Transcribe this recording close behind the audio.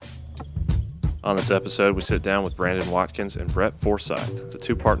On this episode, we sit down with Brandon Watkins and Brett Forsyth, the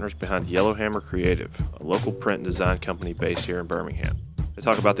two partners behind Yellowhammer Creative, a local print and design company based here in Birmingham. They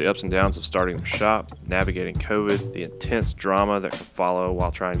talk about the ups and downs of starting their shop, navigating COVID, the intense drama that can follow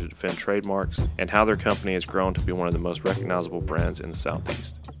while trying to defend trademarks, and how their company has grown to be one of the most recognizable brands in the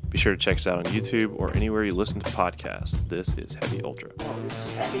Southeast. Be sure to check us out on YouTube or anywhere you listen to podcasts. This is Heavy Ultra. Oh, this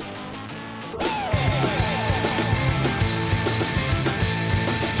is heavy.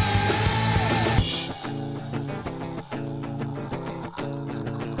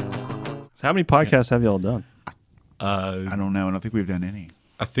 So how many podcasts have y'all done? I don't know. I don't think we've done any.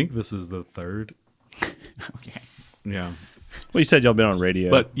 I think this is the third. Okay. Yeah. Well, you said y'all been on radio,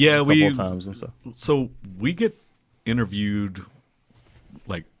 But, yeah, a couple of times and stuff. So we get interviewed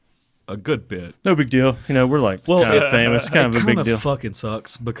like a good bit. No big deal. You know, we're like kind of famous, kind of a big deal. It fucking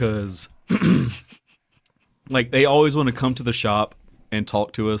sucks because like they always want to come to the shop and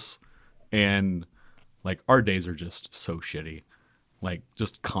talk to us, and like our days are just so shitty, like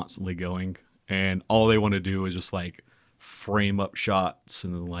just constantly going, and all they want to do is just like frame up shots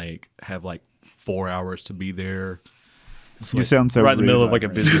and like have like 4 hours to be there. You sound so Right in the rude middle of about like a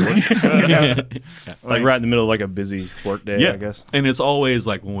it. busy work. Like right in the middle of like a busy work day, Yeah, I guess. and it's always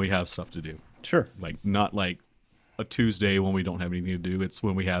like when we have stuff to do. Sure. Like not like a Tuesday when we don't have anything to do. It's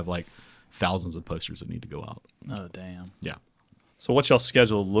when we have like thousands of posters that need to go out. Oh, damn. Yeah. So what's y'all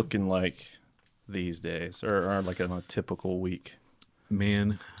schedule looking like these days, or like on a typical week?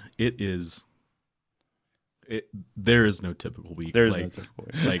 Man, there is no typical week. There's like, no typical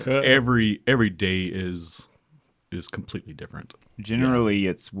week. like every day is completely different.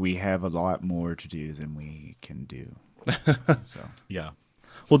 Generally, we have a lot more to do than we can do. So Yeah.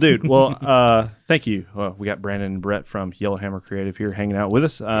 Well, dude, thank you. We got Brandon and Brett from Yellowhammer Creative here hanging out with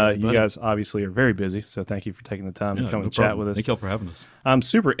us. You buddy. guys obviously are very busy, so thank you for taking the time to come no and chat problem. with us. Thank y'all for having us. I'm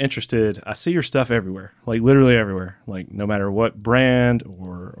super interested. I see your stuff everywhere, like literally everywhere. Like no matter what brand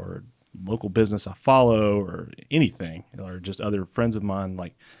or local business I follow or anything, or just other friends of mine,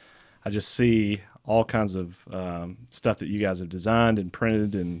 like I just see all kinds of stuff that you guys have designed and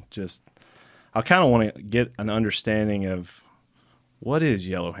printed, and just I kind of want to get an understanding of what is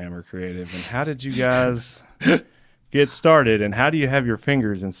Yellowhammer Creative and how did you guys get started, and how do you have your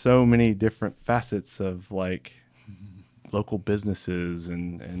fingers in so many different facets of like local businesses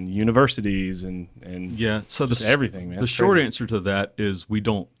and universities and Yeah. So just everything, man. The It's short crazy. answer to that is we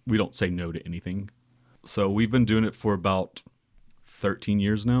don't say no to anything. So we've been doing it for about 13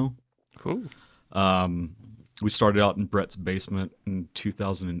 years now. Cool. We started out in Brett's basement in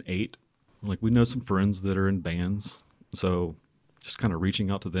 2008. Like we know some friends that are in bands, so just kind of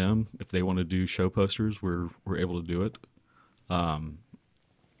reaching out to them if they want to do show posters, we're able to do it.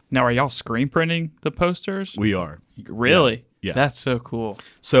 Now, are y'all screen printing the posters? We are. Really? Yeah. That's so cool.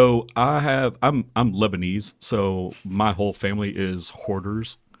 So I'm Lebanese, so my whole family is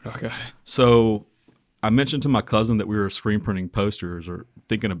hoarders. Okay. So I mentioned to my cousin that we were screen printing posters or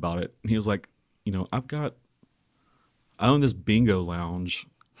thinking about it, and he was like, you know, I own this bingo lounge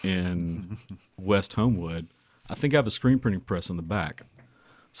in West Homewood. I think I have a screen printing press in the back.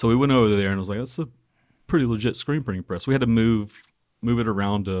 So we went over there and I was like, that's a pretty legit screen printing press. We had to move it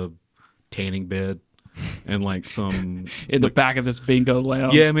around a tanning bed and like some In the back of this bingo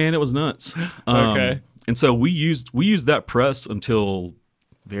lounge. yeah, man, it was nuts. Okay. And so we used that press until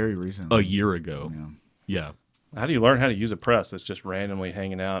very recently. a year ago. Yeah. Yeah. How do you learn how to use a press that's just randomly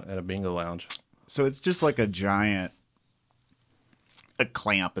hanging out at a bingo lounge? So it's just like a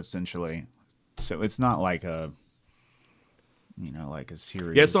clamp essentially. So it's not like like a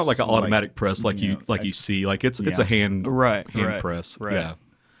series. Yeah, it's not like an automatic press like you know, you see. Like it's Yeah. a hand Right. press. Right. Yeah.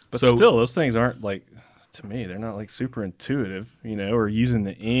 But So- still, those things aren't like, to me, they're not like super intuitive, you know, or using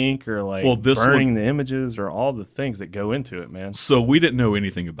the ink or like Well, this burning the images or all the things that go into it, man. So we didn't know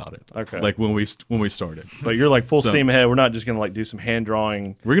anything about it. Okay. Like when we started. But you're like full So- steam ahead. We're not just gonna like do some hand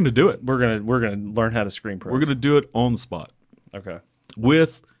drawing. We're gonna do it. We're gonna learn how to screen press. We're gonna do it on the spot Okay.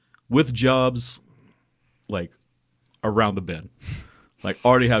 with jobs like around the bend. Like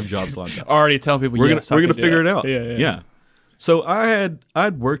already have jobs lined up. Already telling people, We're yes, I gonna can do figure it out. Yeah. So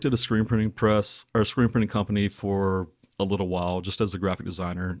I'd worked at a screen printing press or a screen printing company for a little while, just as a graphic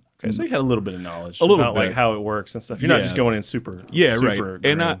designer. Okay, so you had a little bit of knowledge A little about like bit. how it works and stuff. You're not Yeah. just going in super. Yeah, super right. green.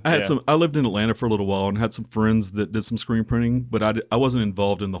 And I had Yeah. I lived in Atlanta for a little while and had some friends that did some screen printing, but I wasn't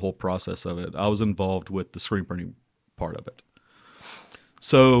involved in the whole process of it. I was involved with the screen printing part of it.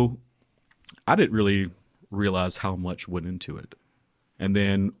 So I didn't really realize how much went into it. And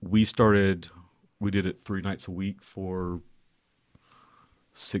then we did it 3 nights a week for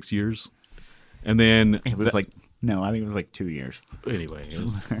 6 years. And then It was like No, I think it was like 2 years. Anyway, it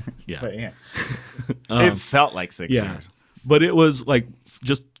was, yeah. But yeah, it felt like 6 Yeah. years. But it was like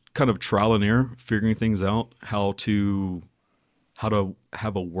just kind of trial and error, figuring things out, how to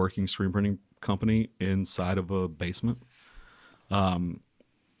have a working screen printing company inside of a basement.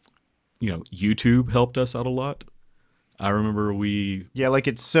 YouTube helped us out a lot. I remember Yeah, like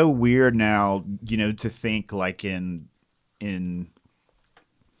it's so weird now, to think like in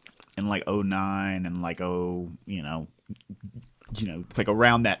like '09 and like it's like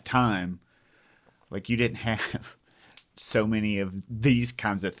around that time, like you didn't have so many of these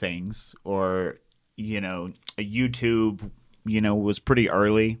kinds of things, or a YouTube was pretty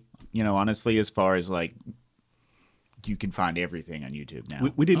early, honestly, as far as like you can find everything on YouTube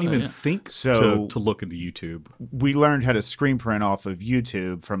now. we didn't even think So- to look into YouTube. We learned how to screen print off of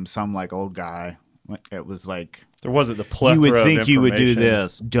YouTube from some like old guy. It was like, There wasn't the plethora you would of think you would do information.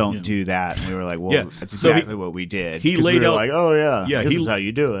 this, don't do that. And we were like, well, Yeah. that's So exactly what we did. he 'Cause laid we were out- like, oh Yeah, this he- is how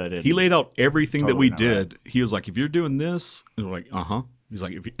you do it. And He laid out everything Totally that we not right. did. He was like, if you're doing this, and we're like, uh-huh. He's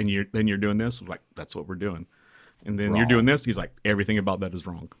like, then you're doing this. We're like, that's what we're doing. And then you're Wrong. doing this. He's like, everything about that is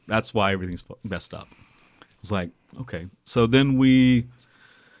wrong. That's why everything's messed up. It's like, okay. So then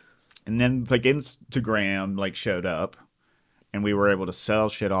And then like Instagram like showed up, and we were able to sell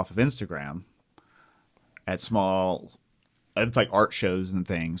shit off of Instagram at like art shows and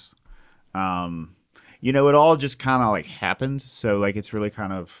things. It all just kind of like happened. So like it's really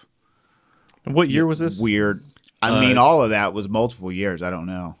kind of And what year was this? weird. I mean, all of that was multiple years. I don't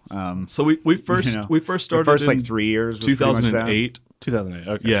know. so we first started the first in like 3 years. Was pretty much that. 2008. 2008.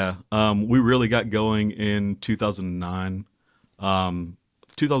 Okay. Yeah. We really got going in 2009.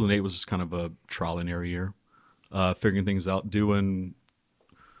 2008 was just kind of a trial and error year, figuring things out, doing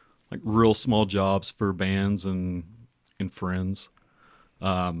like real small jobs for bands and friends.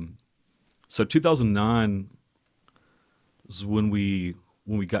 So 2009 is when we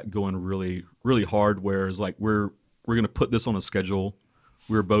got going really, really hard, where it's like we're going to put this on a schedule.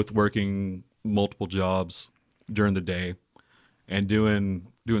 We were both working multiple jobs during the day and doing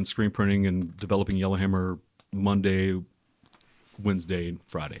screen printing and developing Yellowhammer Monday, Wednesday, and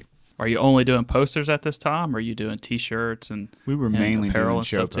Friday. Are you only doing posters at this time, or are you doing T-shirts and We were and mainly apparel doing and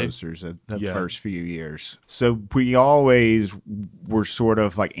show stuff too? posters at the Yeah. first few years. So we always were sort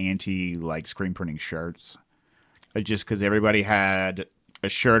of like anti like screen printing shirts, just because everybody had a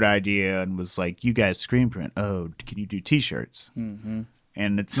shirt idea and was like, "You guys screen print? Oh, can you do T-shirts?" Mm-hmm.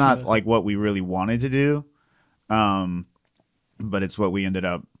 And it's not like what we really wanted to do, but it's what we ended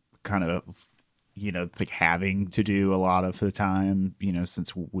up kind of like having to do a lot of the time,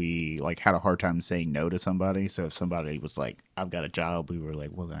 since we like had a hard time saying no to somebody. So if somebody was like, I've got a job, we were like,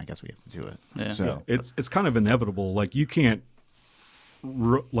 well, then I guess we have to do it. Yeah. So It's kind of inevitable. Like you can't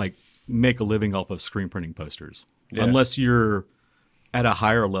like make a living off of screen printing posters Yeah. unless you're at a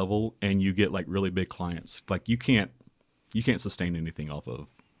higher level and you get like really big clients. Like you can't sustain anything off of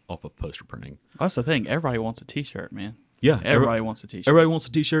poster printing. That's the thing. Everybody wants a T-shirt, man. Yeah, Everybody wants a T-shirt. Everybody wants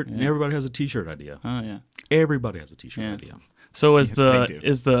a T-shirt, and everybody has a T-shirt idea. Oh yeah. Everybody has a T-shirt Yeah. idea. So Yes, they do.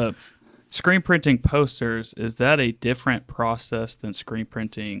 is the screen printing posters, is that a different process than screen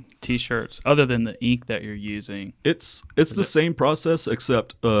printing T-shirts, other than the ink that you're using? It's the same process,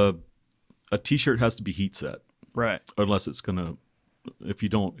 except a T-shirt has to be heat set, Right. unless if you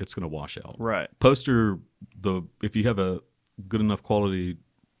don't, it's gonna wash out. Right. Poster, if you have a good enough quality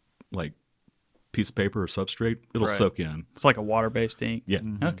like piece of paper or substrate, it'll Right. soak in. It's like a water-based ink. Yeah.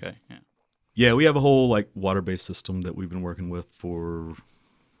 Okay. Yeah. Yeah, we have a whole like water-based system that we've been working with for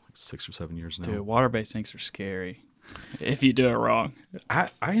like 6 or 7 years now. Dude, water-based inks are scary if you do it wrong. I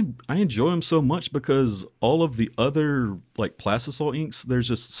enjoy them so much because all of the other like plastisol inks, there's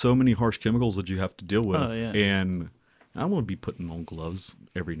just so many harsh chemicals that you have to deal with. Oh, yeah. And I want to be putting on gloves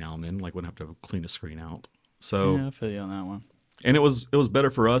every now and then, like when I have to clean a screen out. So Yeah, I feel you on that one. and it was better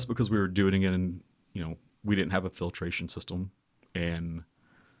for us because we were doing it in, we didn't have a filtration system, and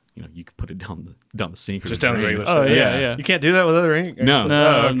you could put it down the sink or Just the down the drain. regular. Oh, shit. yeah, yeah. You can't do that with other ink. No. No,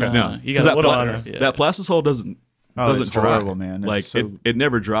 Oh, okay. no. No, You 'cause got that, water. pla- that plastisol doesn't it's dry. horrible, man. It's Like so- it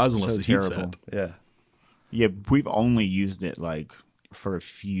never dries unless so the heat's terrible. set. Yeah. yeah, we've only used it like for a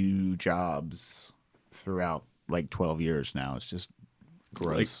few jobs throughout like 12 years now. It's just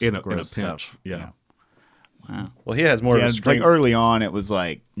gross. Like in a gross pinch. stuff. Yeah. Wow. Well, he has more Yeah, of a screen. like early on, it was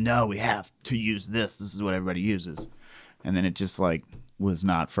like, no, we have to use this. This is what everybody uses, and then it just like was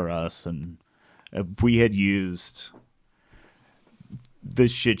not for us. And we had used the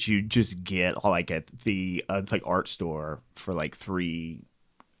shit you just get like at the like art store for like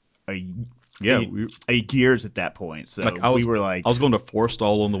Yeah, eight years at that point. So like I was going to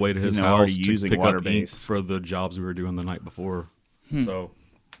Forstall on the way to his house already to using pick up ink water-based for the jobs we were doing the night before.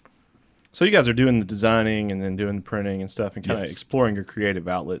 So you guys are doing the designing and then doing the printing and stuff, and kind of Yes. exploring your creative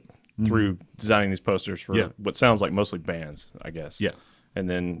outlet through designing these posters for what sounds like mostly bands, I guess. Yeah. And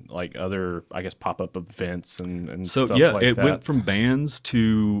then like other, I guess, pop-up events and So stuff yeah, like it that. went from bands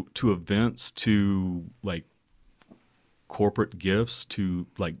to events to like corporate gifts to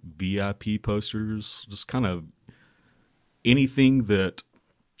like VIP posters, just kind of anything that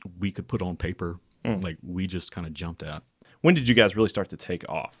we could put on paper. Like we just kind of jumped at. When did you guys really start to take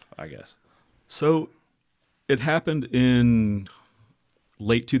off, I guess? So it happened in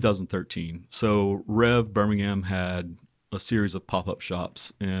late 2013. So Rev Birmingham had a series of pop-up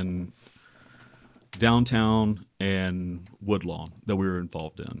shops in downtown and Woodlawn that we were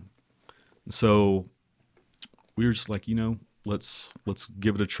involved in. So we were just like, let's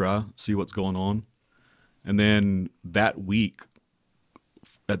give it a try, see what's going on. And then that week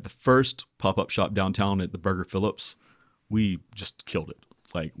at the first pop-up shop downtown at the Burger Phillips, we just killed it.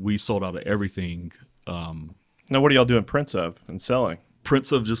 Like we sold out of everything. Now, what are y'all doing prints of and selling?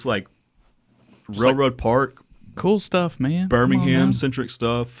 Prints of just like Railroad Park, Cool stuff, man. Birmingham centric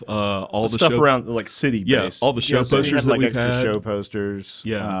stuff, all the Stuff show, around like city based. all the show so we posters had, that like we've extra had. show posters,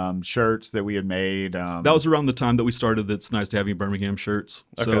 shirts that we had made. That was around the time that we started That's Nice to Have You Birmingham shirts.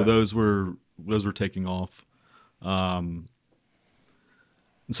 So Okay. those were taking off.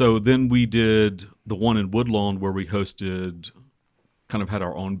 So then we did the one in Woodlawn where we hosted, kind of had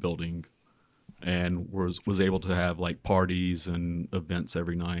our own building, and was able to have like parties and events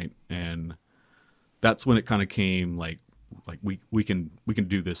every night. And that's when it kind of came like we can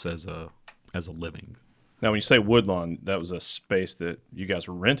do this as a living. Now, when you say Woodlawn, that was a space that you guys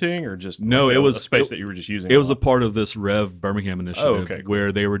were renting, or just No, like it was a space that you were just using. It was a lot? part of this Rev Birmingham initiative okay, cool.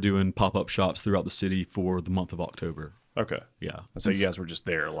 where they were doing pop-up shops throughout the city for the month of October. Okay. Yeah. So you guys were just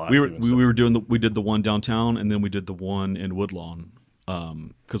there a lot. we were doing stuff. we were doing we did the one downtown, and then we did the one in Woodlawn.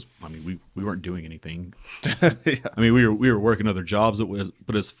 Because I mean we weren't doing anything. I mean we were working other jobs.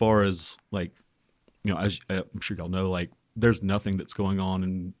 But as far as like, as I'm sure y'all know, like there's nothing that's going on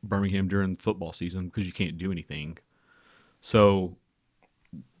in Birmingham during football season because you can't do anything. So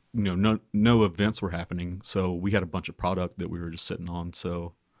no events were happening. So we had a bunch of product that we were just sitting on.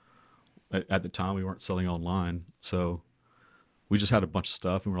 So at the time we weren't selling online. So we just had a bunch of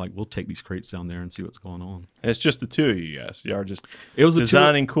stuff, and we're like, we'll take these crates down there and see what's going on. And it's just the two of you guys. You are just It was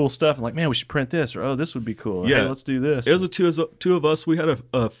designing cool stuff and like, man, we should print this, or oh, this would be cool. Yeah. Hey, let's do this. It was the two of us. We had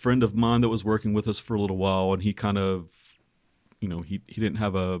a friend of mine that was working with us for a little while, and he kind of, he didn't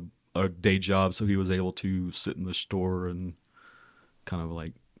have a day job, so he was able to sit in the store and kind of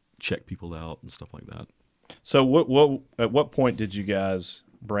like check people out and stuff like that. So at what point did you guys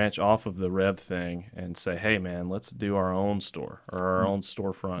branch off of the Rev thing and say, hey man, let's do our own store or our own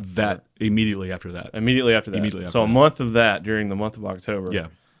storefront? That immediately after that. Immediately after that. Immediately after so a that. month of that during the month of October. Yeah.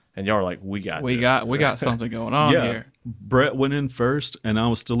 And y'all were like, we got We this. got something going on Yeah. here. Brett went in first, and I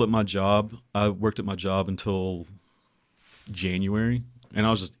was still at my job. I worked at my job until January, and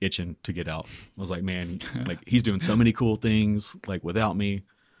I was just itching to get out. I was like, man, like he's doing so many cool things like without me.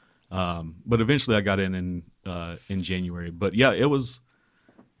 But eventually I got in January. But yeah, it was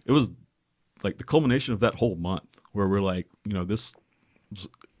like the culmination of that whole month where we're like, this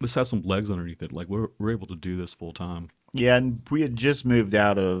has some legs underneath it. Like we're able to do this full time. Yeah, and we had just moved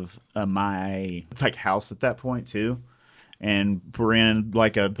out of my house at that point too, and we're in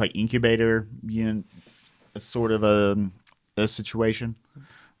like a incubator, a sort of a situation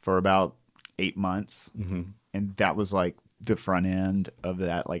for about 8 months, and that was like the front end of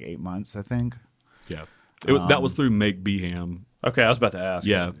that 8 months, I think. Yeah, that was through Make Beham. Okay, I was about to ask.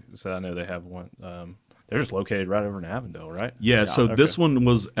 Yeah. So I know they have one. They're just located right over in Avondale, right? Yeah, so okay. this one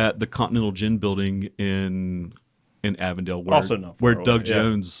was at the Continental Gin building in Avondale, where, Also not far where away, Doug yeah.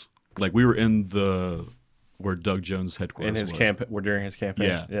 Jones, like we were in where Doug Jones' headquarters In his was. we're during his campaign.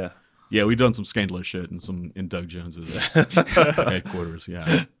 Yeah. Yeah. Yeah, we've done some scandalous shit in Doug Jones's headquarters.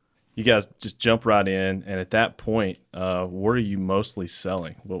 Yeah, You guys just jump right in, and at that point, what are you mostly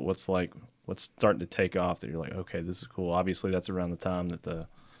selling? What's starting to take off that you're like, okay, this is cool. Obviously, that's around the time that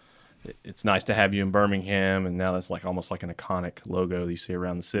it's nice to have you in Birmingham, and now that's like almost like an iconic logo that you see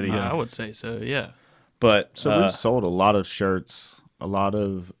around the city. I would say so, yeah. But So we've sold a lot of shirts, a lot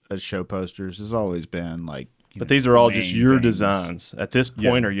of show posters. Has always been but these are all main just your things. designs. At this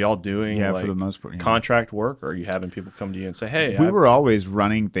point, are y'all doing Yeah, for the most part, yeah. contract work, or are you having people come to you and say, hey, We were always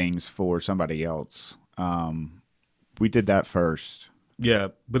running things for somebody else. We did that first, yeah,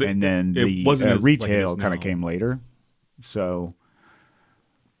 but and then it the wasn't as, like it retail is kind of now. came later. So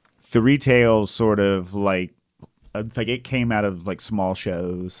the retail sort of like it came out of like small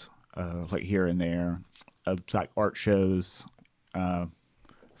shows, like here and there, like art shows,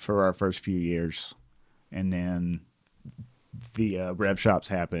 for our first few years, and then the rev shops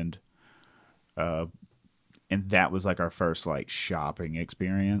happened, and that was like our first like shopping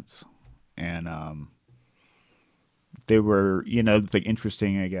experience, and they were like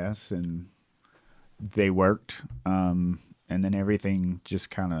interesting, I guess, and they worked, and then everything just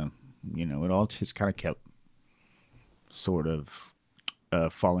kind of it all just kind of kept sort of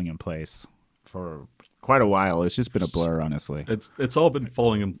falling in place for quite a while. It's just been a blur, honestly. It's all been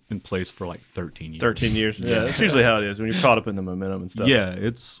falling in place for like 13 years. 13 years. Yeah, that's usually how it is when you're caught up in the momentum and stuff. Yeah,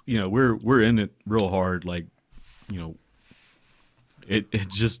 it's we're in it real hard. Like it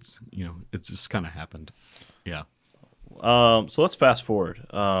just it just kind of happened. Yeah. So let's fast forward.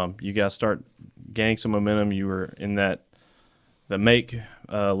 You guys start gaining some momentum. You were in the Make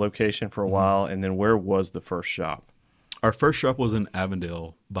location for a while, and then where was the first shop? Our first shop was in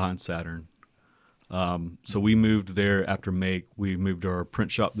Avondale behind Saturn. So we moved there after Make. We moved our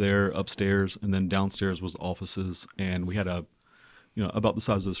print shop there upstairs, and then downstairs was offices, and we had a about the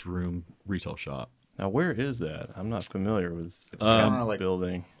size of this room retail shop. Now, where is that? I'm not familiar with kinda like-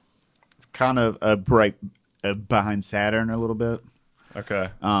 building. It's kind of right behind Saturn a little bit. Okay.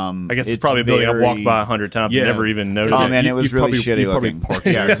 I I guess it's probably a building I've walked by 100 times Yeah. and never even noticed Oh it. man, it You was really probably- shitty you probably looking. parked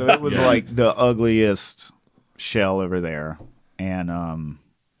Yeah, there. so it was Yeah. like the ugliest shell over there, and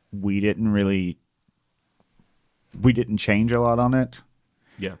we didn't change a lot on it,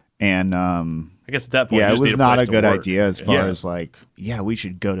 Yeah. and I guess at that point, yeah, you it just was need a not place a to good work. idea as far Yeah. as like, we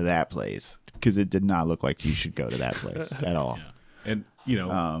should go to that place, because it did not look like you should go to that place at all. Yeah. And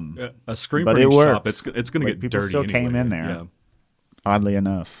a screen but it printing shop, worked. it's going to Like, get people dirty still anyway. came in there. Yeah. Oddly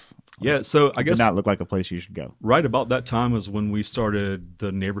enough, Yeah, so I it guess did not look like a place you should go. right about that time was when we started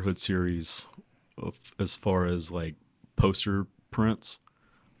the neighborhood series as far as like poster prints,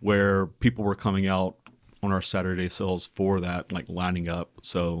 where people were coming out on our Saturday sales for that, like lining up.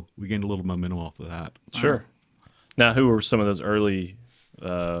 So we gained a little momentum off of that. Sure. Now, who were some of those early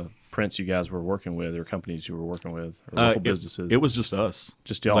prints you guys were working with, or companies you were working with, or local businesses? It was just us.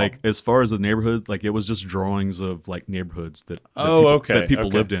 Just y'all. Like as far as the neighborhood, like it was just drawings of like neighborhoods that okay. people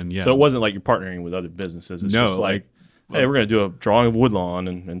okay. lived in. Yeah. So it wasn't like you're partnering with other businesses. It's No, just like, hey, we're going to do a drawing of Woodlawn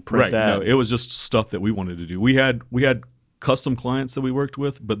and print right. that. No, it was just stuff that we wanted to do. We had custom clients that we worked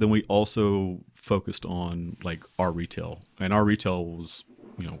with, but then we also focused on like our retail, and our retail was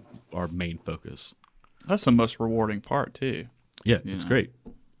our main focus. That's the most rewarding part too. Yeah, it's great.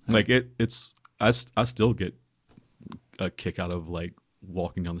 Like I still get a kick out of like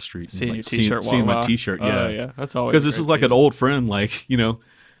walking down the street and Seeing like, your T-shirt, seeing my walk by. T-shirt. Oh, Yeah, yeah, that's always because a this is great like an feeling. old friend. Like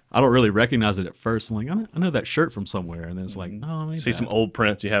I don't really recognize it at first. I'm like, I know that shirt from somewhere, and then it's like, oh, maybe See some old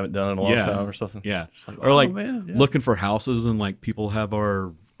prints you haven't done in a long time or something. Yeah, like, or oh, like man, yeah. looking for houses and like people have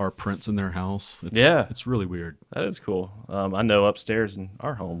our prints in their house. It's really weird. That is cool. I know upstairs in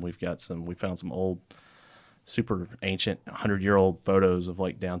our home we found some old, super ancient, 100-year-old photos of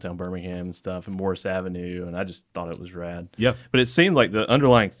like downtown Birmingham and stuff, and Morris Avenue, and I just thought it was rad. Yeah. But it seemed like the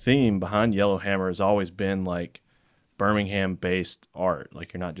underlying theme behind Yellowhammer has always been like Birmingham-based art.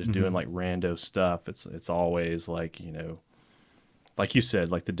 Like you're not just doing like rando stuff. It's always like like you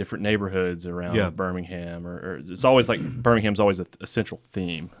said, like the different neighborhoods around Birmingham, or it's always like Birmingham's always a central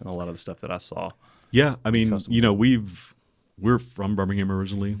theme in a lot of the stuff that I saw. Yeah, I mean, Custom. we're from Birmingham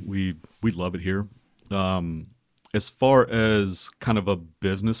originally. We love it here. As far as kind of a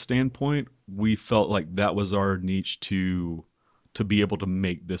business standpoint, we felt like that was our niche to be able to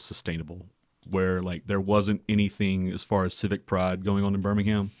make this sustainable, where like there wasn't anything as far as civic pride going on in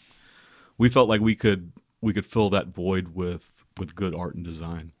Birmingham. We felt like we could fill that void with good art and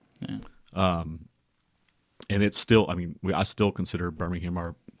design. Yeah. And it's still, I mean, I still consider Birmingham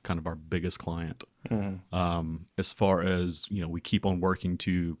our biggest client. As far as we keep on working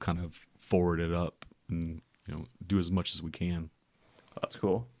to kind of forward it up and do as much as we can. That's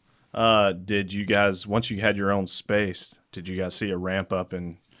cool. Did you guys, once you had your own space, did you guys see a ramp up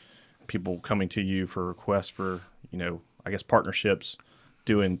in people coming to you for requests for I guess partnerships,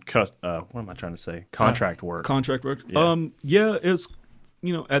 doing what am I trying to say? Contract work. Contract work. Yeah. Yeah, it's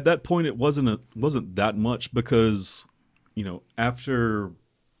at that point it wasn't that much, because after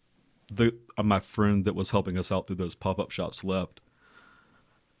my friend that was helping us out through those pop-up shops left,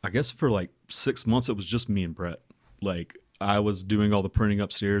 I guess for like 6 months it was just me and Brett. Like I was doing all the printing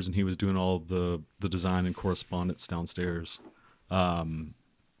upstairs and he was doing all the design and correspondence downstairs.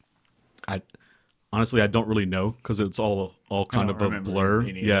 I honestly don't really know, because it's all kind don't of a remember blur.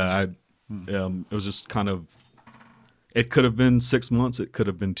 me neither. Yeah, it was just kind of It could have been 6 months. It could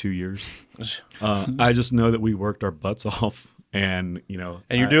have been 2 years. I just know that we worked our butts off, and And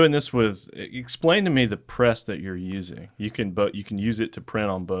you're doing this with. Explain to me the press that you're using. You can use it to print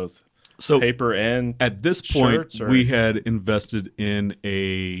on both paper and at this point shirts, or- we had invested in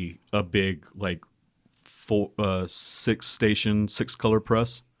a big like full 6 color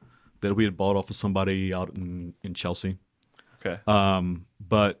press that we had bought off of somebody out in Chelsea. Okay.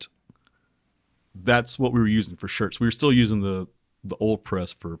 But that's what we were using for shirts. We were still using the old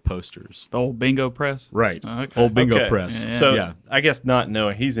press for posters. The old bingo press. Right. Okay. Old bingo Okay. press. Yeah. So yeah. I guess not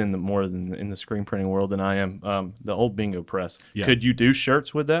knowing he's in the screen printing world than I am. The old bingo press. Yeah. Could you do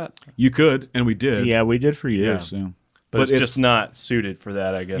shirts with that? You could, and we did. Yeah, we did for years. Yeah. Yeah. But, But it's it's- just not suited for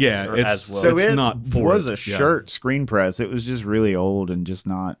that, I guess. Yeah, or it's- as well. So It's it not for was it, a yeah. shirt screen press. It was just really old and just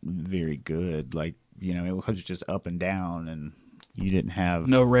not very good. Like, it was just up and down, and you didn't have.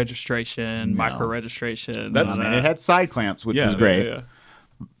 No registration, No. micro registration. That's- I mean, it had side clamps, which Yeah, was great. Yeah.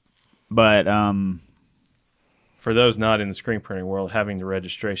 But For those not in the screen printing world, having the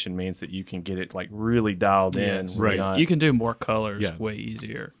registration means that you can get it like really dialed in. Yes. We're Right. not- You can do more colors Yeah. way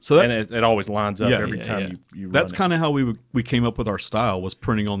easier. So and that's it always lines up Yeah. every Yeah, time yeah. you that's run it. kind of how we came up with our style, was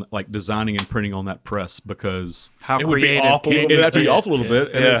printing on, like, designing and printing on that press, because How It would be creative awful can a it little you had to be be? off a little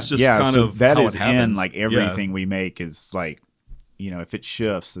bit, and Yeah. it's just yeah, kind so of that how is it happens. in like Yeah. everything we make is like, if it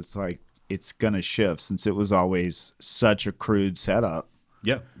shifts, it's like it's gonna shift since it was always such a crude setup.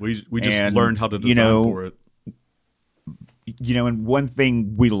 Yeah, we just And, learned how to design for it. And one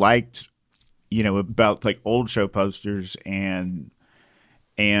thing we liked, about like old show posters and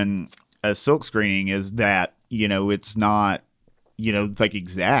a silk screening is that, it's not, like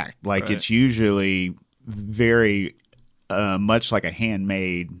exact. Like Right. it's usually very much like a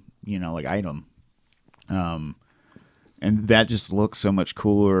handmade, like item. And that just looks so much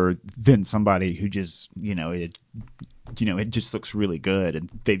cooler than somebody who just, it just looks really good and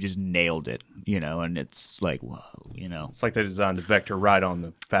they've just nailed it, and it's like, whoa, It's like they designed the vector right on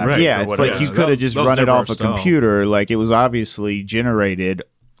the fabric. Right. Yeah, or it's whatever. like you That could have was- just that was run it never off our a style. computer. Like it was obviously generated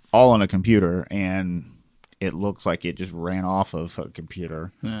all on a computer and it looks like it just ran off of a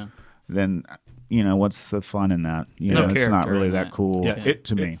computer. Yeah. Then, what's the fun in that? No It's not character really in that that. cool Yeah,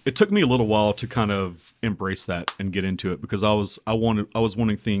 to me. It took me a little while to kind of embrace that and get into it, because I was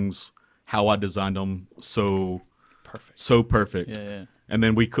wanting things how I designed them so perfect. Yeah, yeah. And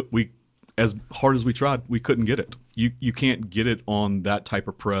then we as hard as we tried, we couldn't get it. You can't get it on that type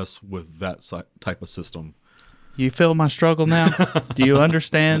of press with that type of system. You feel my struggle now? Do you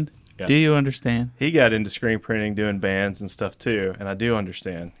understand? Yeah. Do you understand? He got into screen printing, doing bands and stuff too, and I do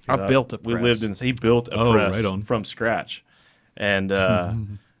understand. I built a We press. lived in. He built a Oh, press right on. from scratch, and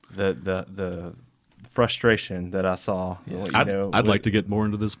the frustration that I saw. I'd like to get more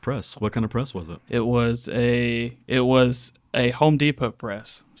into this press. What kind of press was it? It was a Home Depot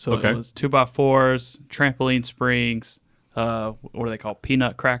press. So Okay. it was 2x4s, trampoline springs, what are they called?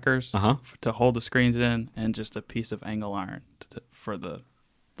 Peanut crackers Uh-huh. to hold the screens in, and just a piece of angle iron for the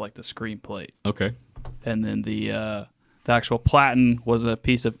screen plate. Okay. And then the actual platen was a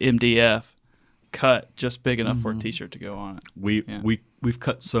piece of MDF cut just big enough for a T-shirt to go on it. We've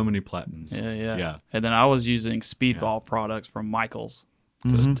cut so many platens. Yeah. And then I was using Speedball products from Michael's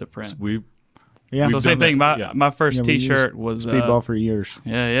to print. We Yeah. So We've same done thing. that, My first Yeah, we T-shirt used was Speedball for years.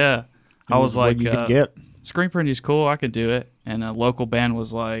 Yeah. I was What like, you could get. screen printing is cool. I could do it. And a local band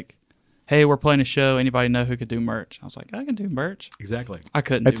was like, "Hey, we're playing a show. Anybody know who could do merch?" I was like, "I can do merch." exactly. I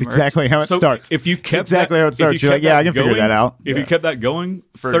couldn't That's do merch. exactly how it So starts. if you kept exactly that, how it if starts. you You're like, kept yeah, that I can figure going- that out. If you kept that going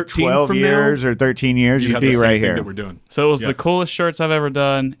For 13 12 from years now, or 13 years, you'd you'd have be the same right thing here. that we're doing. So it was Yeah. the coolest shirts I've ever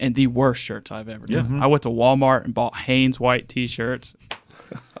done and the worst shirts I've ever done. Yeah. I went to Walmart and bought Hanes white T-shirts.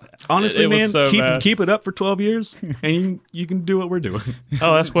 Honestly, It was man, so bad. keep it up for 12 years, and you can do what we're doing.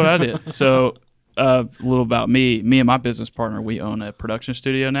 Oh, that's what I did. So a little about me. Me and my business partner, we own a production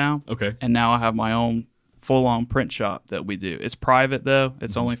studio now. Okay. And now I have my own full-on print shop that we do. It's private, though.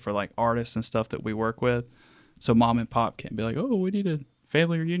 It's only for, like, artists and stuff that we work with. So mom and pop can't be like, "Oh, we need a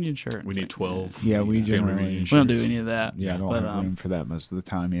family reunion shirt." We need 12. Yeah, we family generally- reunion We don't do shirts. any of that. Yeah, I don't But, have room for that most of the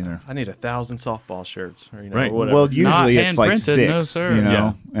time either. I need 1,000 softball shirts, or Right. or whatever. Well, usually it's like hand-printed, no, 6, sir. you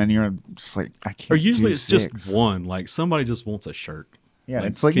know, and you're just like, I can't. Or usually do it's 6. just one. Like somebody just wants a shirt. Yeah,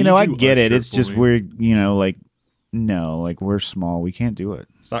 Like, it's like, can I do get a it. shirt It's for just me? we're, like, no, like we're small. We can't do it.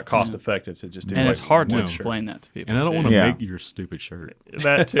 it's not cost effective to just do. And like it's hard to one explain that to people. And I don't too. want to Yeah. make your stupid shirt.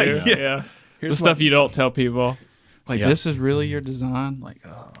 that too. Yeah. The stuff you don't tell people. Like, Yeah. this is really your design? Like,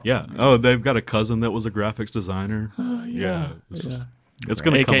 oh. Yeah. Oh, they've got a cousin that was a graphics designer. Yeah. It's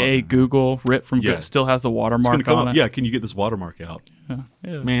going to come AKA up. Google, ripped from Yeah. still has the It's watermark gonna come on up. it. Yeah. Can you get this watermark out?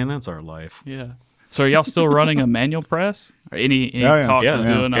 Yeah. Man, that's our life. Yeah. So are y'all still running a manual press? Or any Oh, yeah. talks Yeah. of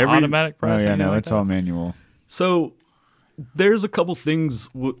doing an automatic Oh press? yeah, anything no, like it's that? all manual. So there's a couple things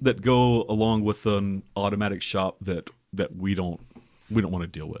that go along with an automatic shop that we don't want to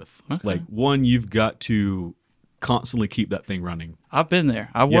deal with. Okay. Like one, you've got to constantly keep that thing running. I've been there.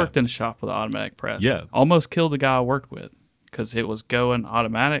 I Yeah. worked in a shop with an automatic press. Yeah. Almost killed the guy I worked with because it was going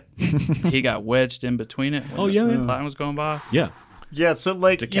automatic. He got wedged in between it when Oh, yeah, the man. line was going by. Yeah. Yeah, so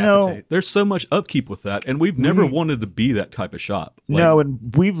like Decapitate. There's so much upkeep with that, and we've never wanted to be that type of shop. Like, no,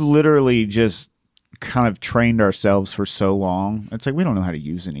 and we've literally just kind of trained ourselves for so long. It's like we don't know how to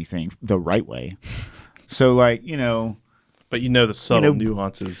use anything the right way. So like, But you know the subtle know,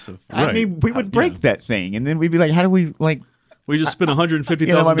 nuances of. I Right. mean, we would break that thing, and then we'd be like, "How do we like?" we just spent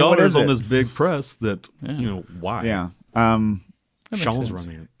 $150,000 I mean, what is on it? this big press that why? Yeah, That makes Sean's sense.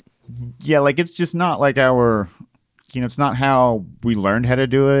 running it. yeah, like it's just not like our, it's not how we learned how to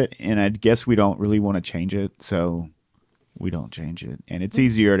do it, and I guess we don't really want to change it, so we don't change it, and it's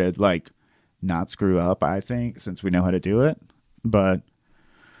easier to like not screw up, I think, since we know how to do it, but.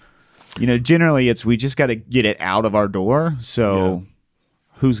 Generally it's we just got to get it out of our door. So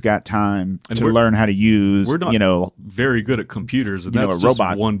who's got time And to we're- learn how to use, We're not very good at computers, and You know, that's a just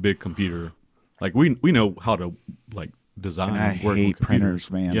robot. one big computer. Like we know how to like design and I and work hate with computers.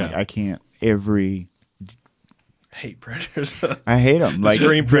 printers, man. Yeah. Like, I can't Hate printers. I hate them. Like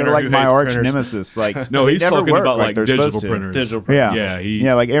screen they're printer like who my hates arch printers. nemesis. Like No, they he's never talking work about like they're digital supposed to. printers. Digital Yeah, Yeah,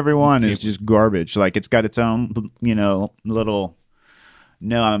 yeah. Like everyone is just garbage. Like it's got its own, little.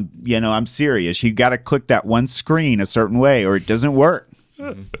 No, I'm serious. You got to click that one screen a certain way, or it doesn't work.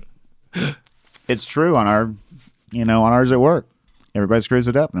 It's true on our, on ours at work. Everybody screws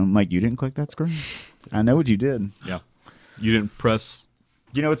it up, and I'm like, you didn't click that screen. I know what you did. Yeah. You didn't press.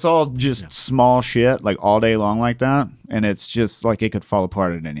 It's all just small shit, like all day long, like that, and it's just like it could fall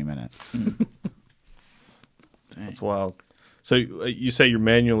apart at any minute. That's wild. So you say you're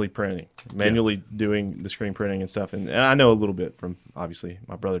manually printing, manually doing the screen printing and stuff, and I know a little bit from obviously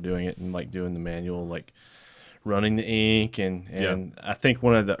my brother doing it and like doing the manual, like running the ink, and I think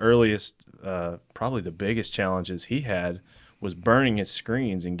one of the earliest, probably the biggest challenges he had was burning his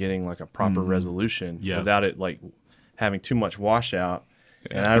screens and getting like a proper resolution without it like having too much washout.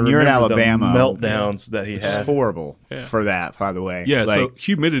 And I And you're in remember the Alabama. meltdowns that he It's had. horrible for that, by the way. Yeah. Like, So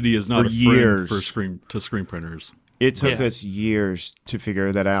humidity is not for a friend years- for screen printers. it took Yeah. us years to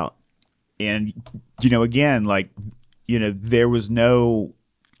figure that out. And, again, like, there was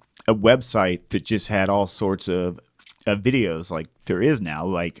a website that just had all sorts of videos like there is now.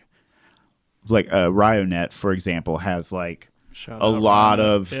 Like RioNet, for example, has like Shout a out lot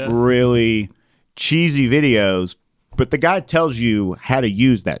Ryan. of Yeah. really cheesy videos, but the guy tells you how to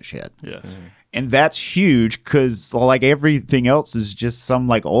use that shit. Yes. And that's huge because like everything else is just some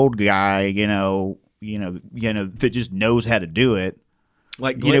like old guy, that just knows how to do it.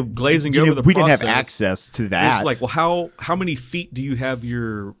 Like glazing you over know, the we didn't have process. access to And that. It's like, well, how many feet do you have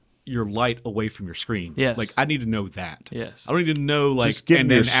your light away from your screen? Yes. Like I need to know that. Yes. I don't need to know like just getting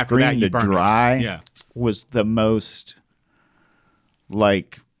and your then after that screen you to burn it. dry Yeah. was the most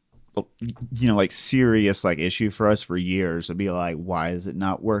like serious like issue for us for years. To be like, why is it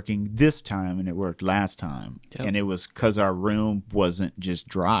not working this time and it worked last time? Yep. And it was because our room wasn't just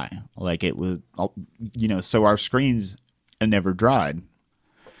dry. Like it was, so our screens never dried.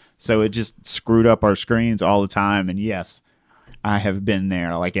 So it just screwed up our screens all the time. And yes, I have been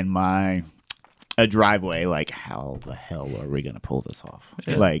there, like in a driveway. Like, how the hell are we going to pull this off?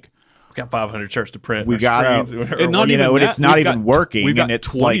 Yeah. Like, We got 500 shirts to print. We Our gotta- screens- And not You even know, and that, it's not we've even got- working, We've got and it's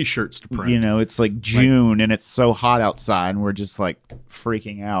 20 like, shirts to print. it's like June and it's so hot outside and we're just like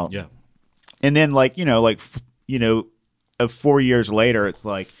freaking out. Yeah. And then like, 4 years later, it's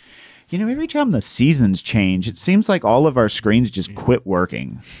like, every time the seasons change, it seems like all of our screens just quit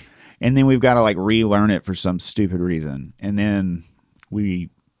working. And then we've got to like relearn it for some stupid reason. And then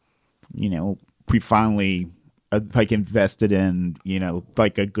we finally like invested in,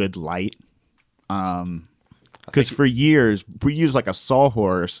 like a good light. Because for years we used like a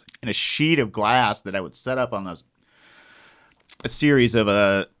sawhorse and a sheet of glass that I would set up on a series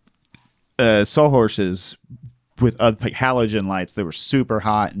of sawhorses with like halogen lights that were super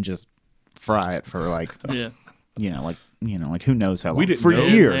hot and just fry it for like Yeah. like who knows how long We didn't for know.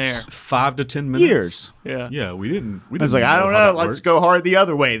 years. There. 5 to 10 minutes. Years. Yeah. Yeah, we didn't. I was like, I don't know. how that Let's works. go hard the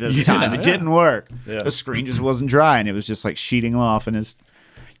other way this time. It yeah. didn't work. Yeah. The screen just wasn't dry, and it was just like sheeting off. And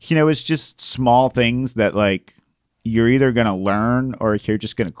it's just small things that like you're either gonna learn or you're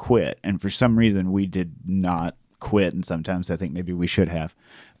just gonna quit. And for some reason, we did not quit. And sometimes I think maybe we should have.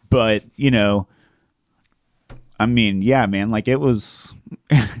 But I mean, yeah, man. Like it was,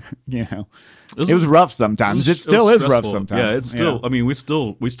 you know, This it was is- rough sometimes. It still was is rough stressful. sometimes. Yeah, it's still. I mean, we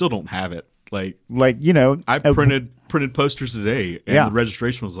still don't have it. Like like, you know, I printed posters today, and Yeah. the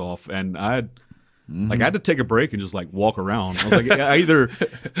registration was off, and I had to take a break and just like walk around. I was like, I either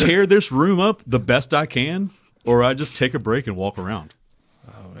tear this room up the best I can, or I just take a break and walk around.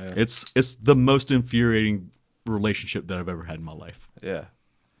 Oh man. It's the most infuriating relationship that I've ever had in my life. Yeah.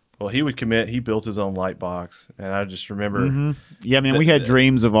 Well, he would commit. He built his own light box, and I just remember. yeah, man, we had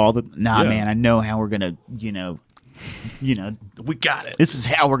dreams of all the, Yeah. man, I know how we're going to, you know, We got it. this is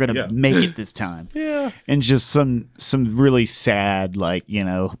how we're going to Yeah. make it this time. Yeah. And just some really sad, like, you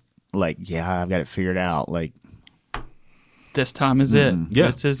know, like, yeah, I've got it figured out. Like, This time is it. Yeah.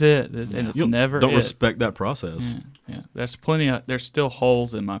 This is it. And it's You never don't it. respect that process. Yeah. There's still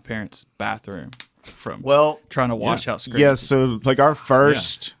holes in my parents' bathroom from trying to wash out screens. yeah, so like our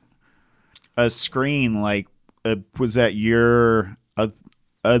first screen, like, was at your like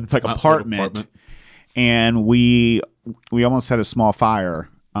old apartment, and we almost had a small fire.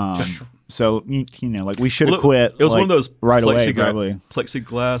 So you know, like we should have Well, quit. It was like, one of those right away, probably,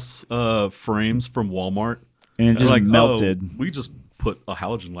 plexiglass frames from Walmart. and it just Like, melted. oh, we just put a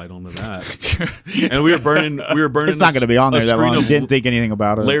halogen light onto that, and we were burning. It's not going to be on there that screen long. of Didn't think anything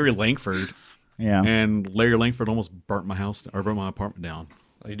about it. Larry Langford, Yeah, and Larry Langford almost burnt my house or burnt my apartment down.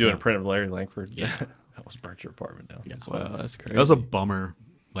 Are you doing a print of Larry Langford? Yeah. That was burnt your apartment down. Yeah. Wow, that's crazy. That was a bummer,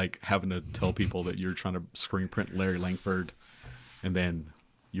 like having to tell people that you're trying to screen print Larry Langford, and then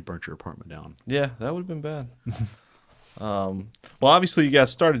you burnt your apartment down. Yeah, that would have been bad. Well, obviously, you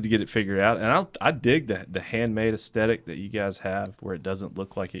guys started to get it figured out, and I dig the handmade aesthetic that you guys have, where it doesn't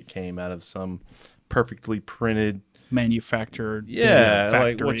look like it came out of some perfectly printed, manufactured. like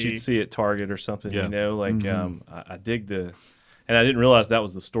factory. what you'd see at Target or something. Yeah. You know, like I dig and I didn't realize that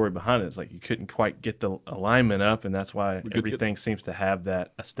was the story behind it. It's like you couldn't quite get the alignment up, and that's why could- everything seems to have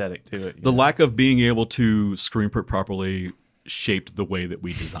that aesthetic to it. you The know? lack of being able to screen print properly shaped the way that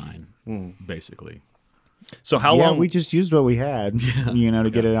we design, basically. So how yeah, long? we just used what we had, you know, to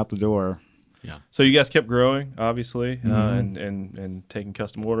get it out the door. Yeah. So you guys kept growing, obviously, and taking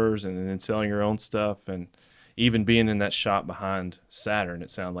custom orders and then selling your own stuff, and even being in that shop behind Saturn.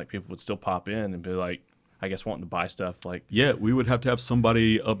 It sounded like people would still pop in and be like, I guess, wanting to buy stuff. Like, Yeah, we would have to have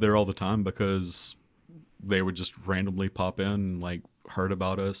somebody up there all the time because they would just randomly pop in and like heard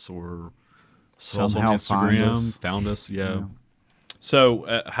about us or saw us on Somehow find Instagram, us. found us. Yeah.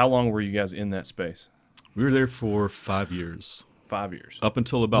 so how long were you guys in that space? We were there for 5 years. 5 years. Up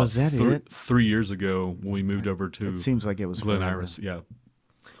until about Was that it? 3 years ago when we moved over to It seems like it was Glen forever. Iris. Yeah.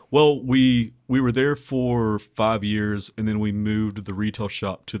 Well, we were there for 5 years, and then we moved the retail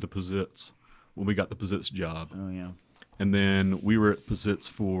shop to the Pizzitz when we got the Pizzitz job. Oh yeah. And then we were at Pizzitz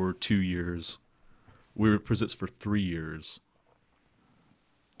for 2 years. We were at Pizzitz for 3 years.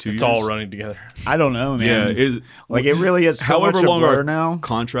 2 It's years? all running together. I don't know, Yeah. man. Like it really is so however much a long blur our now.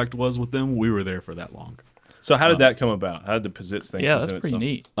 contract was with them, we were there for that long. So how did that come about? How did the Pizzitz thing? Yeah, that's present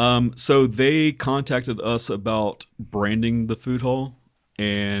pretty itself? neat. So they contacted us about branding the food hall,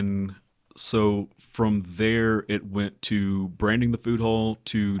 and so from there it went to branding the food hall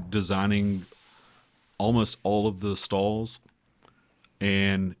to designing almost all of the stalls,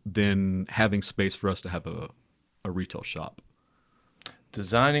 and then having space for us to have a retail shop.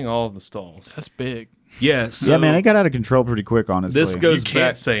 Designing all of the stalls. That's big. Yeah, so Yeah, man, it got out of control pretty quick, honestly. this goes You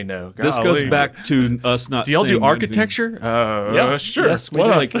can't back. say no. This goes Golly. back to us not. Do y'all do saying anything. architecture? Yeah, Sure. yes, we Why do.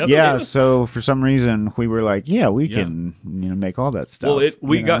 not? Like, Yeah, so for some reason we were like, yeah, we Yeah. can, you know, make all that stuff. Well,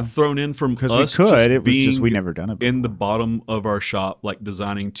 we you got know? thrown in from 'Cause we us could, just it was just being we never done it in the bottom of our shop, like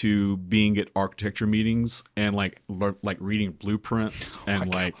designing, to being at architecture meetings and like like reading blueprints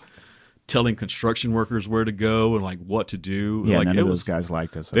and like telling construction workers where to go and like what to do. Yeah, like none it of was, those guys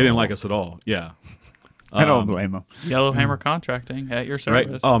liked us. They didn't like us at all. Yeah, I don't blame them. Yellowhammer Contracting at your right.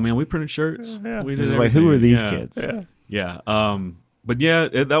 service. Oh man, we printed shirts. Yeah. We It's did just like, who are everything. these Yeah. kids? Yeah. Yeah. But yeah,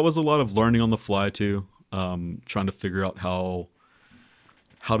 that was a lot of learning on the fly too. Trying to figure out how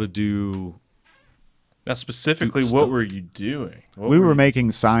to do. Now, specifically, Stuff. what were you doing? What We were were you- making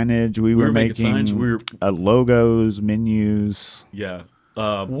signage. We were making signage. We were logos, menus. yeah.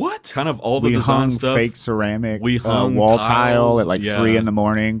 What? Kind of all the We design hung stuff. fake ceramic. We hung wall tiles, tile at like yeah. 3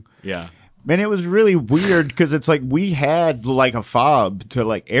 a.m. Yeah. Man, it was really weird because it's like we had like a fob to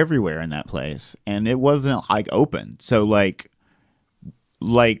like everywhere in that place, and it wasn't like open. So like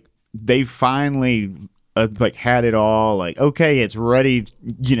they finally like had it all like okay, it's ready,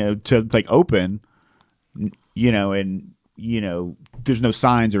 you know, to like open, you know, and you know, there's no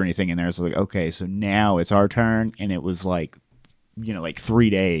signs or anything in there. It's like okay, so now it's our turn, and it was like, you know, like 3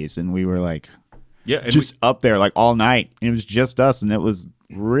 days, and we were like, Yeah, and just up there like all night. And it was just us, and it was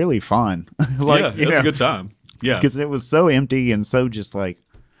really fun. yeah, it's a good time. Yeah, because it was so empty and so just like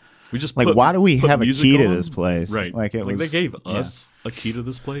we just why do we put have a music key to on. this place? Right, like it was. they gave us a key to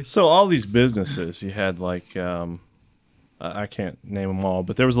this place. So all these businesses, you had like I can't name them all,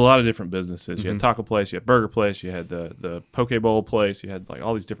 but there was a lot of different businesses. You had taco place, you had burger place, you had the poke bowl place, you had like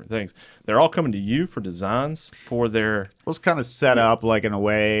all these different things. They're all coming to you for designs for their. It was kind of set up like in a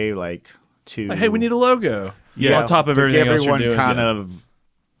way like to Like, hey, we need a logo. yeah on top of to everything else you're everyone doing, kind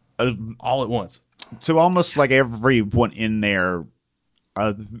yeah. of all at once. so almost like everyone in there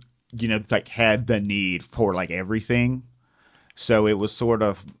like had the need for like everything, so it was sort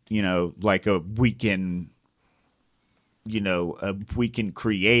of like we can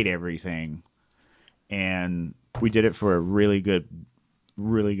create everything, and we did it for a really good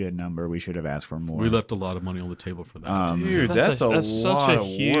number. We should have asked for more. We left a lot of money on the table for that. Dude, That's that's a such lot a of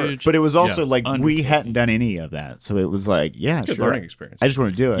huge. work. but it was also Yeah. like we hadn't done any of that, so it was like Good sure. learning experience. I just want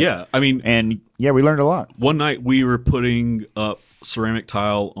to do it. Yeah, I mean, and we learned a lot. one night we were putting up ceramic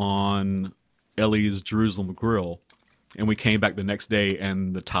tile on Ellie's Jerusalem grill, and we came back the next day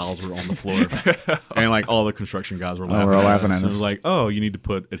and the tiles were on the floor, and like all the construction guys were laughing, we're all laughing us. at And it us. was like, oh, you need to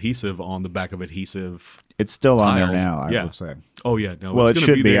put adhesive on the back of adhesive. It's still on there Tiles. now. I Yeah. would say. Oh yeah, no. Well, it's it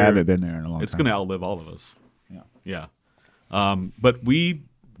gonna should be. I there. haven't been there in a long It's time. going to outlive all of us. Yeah. Yeah. But we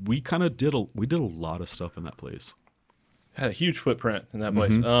kind of did a lot of stuff in that place. Had a huge footprint in that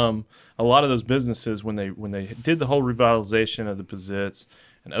place. A lot of those businesses when they did the whole revitalization of the Pizzitz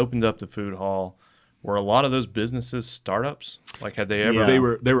and opened up the food hall, were a lot of those businesses startups? Like had they ever? Yeah.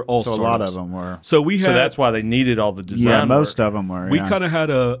 They were all So a lot of startups. them were. So we had So that's why they needed all the design. Yeah, most work. of them were. we yeah. kind of had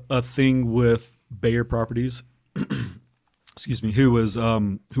a thing with Bayer Properties, excuse me, who was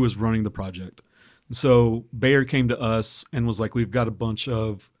running the project. So Bayer came to us and was like, "We've got a bunch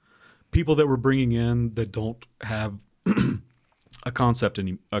of people that we're bringing in that don't have a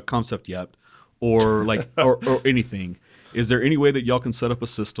concept yet, or like or anything. Is there any way that y'all can set up a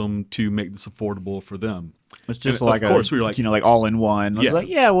system to make this affordable for them?" It's just And like of course we were like, like all in one. I was Yeah. like,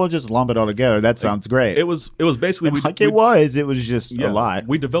 yeah, we'll just lump it all together. That sounds great. it was basically And it was just a lot.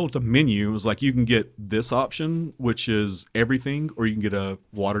 We developed a menu. It was like you can get this option, which is everything, or you can get a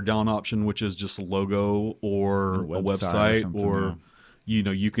watered down option, which is just a logo or A a website or website, something, or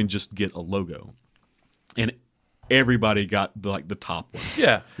you can just get a logo. And everybody got the top one.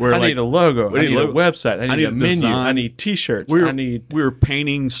 Yeah, Where, I like, need a logo. we I need need a a logo. website. I need a a menu. design. I need T-shirts. We I were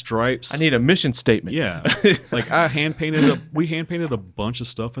painting stripes. need a mission statement. Yeah, like we hand painted a bunch of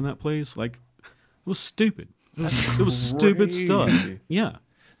stuff in that place. Like it was stupid. It was stupid stuff. crazy. Yeah.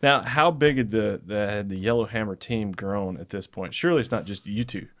 Now, how big had the Yellow Hammer team grown at this point? Surely it's not just you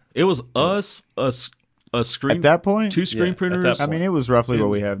two. It was us, a screen At that point, two screen Yeah, at that printers. I mean, it was roughly what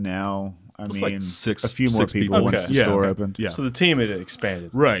And- we have now. I was mean, like six- a few more six people people. once Okay. the Yeah, store okay. opened. Yeah. So the team had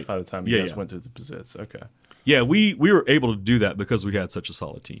expanded, Right. by the time you Yeah, guys yeah. went to the Pizzitz. Okay. Yeah, we were able to do that because we had such a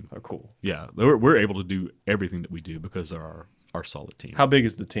solid team. Oh, cool. Yeah, we're able to do everything that we do because of our solid team. How big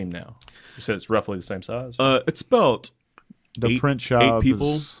is the team now? You said it's roughly the same size. It's about The eight- print shop, 8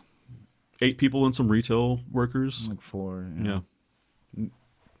 people, is 8 people and some retail workers. like 4. Yeah,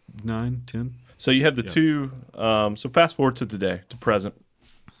 9, 10. So you have the Yeah. two. So fast forward to today, to present.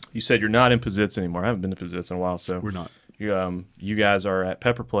 You said you're not in Pizzitz anymore. I haven't been to Pizzitz in a while, so We're not. you guys are at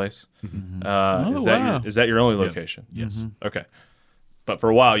Pepper Place. Oh, Is that your only Yeah. location? Yes, Okay. But for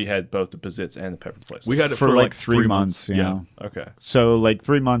a while, you had both the Pizzitz and the Pepper Place. we had it for for like 3 months. Yeah, Okay. So like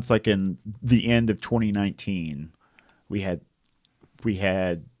 3 months, like in the end of 2019, we had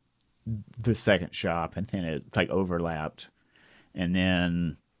the second shop, and then it like overlapped, and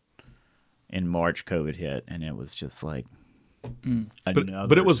then in March COVID hit, and it was just like another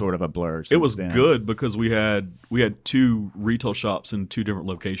but it was- sort of a blur. It was since then. good because we had 2 retail shops in 2 different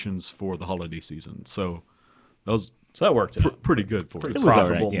locations for the holiday season. So that was So that worked out. pretty good for Pretty us. was all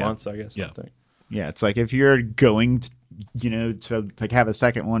profitable right, yeah. months, I guess. I Yeah. think. Yeah, it's like if you're going to like have a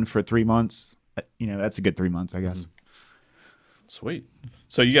second one for 3 months, that's a good 3 months, I guess. Sweet.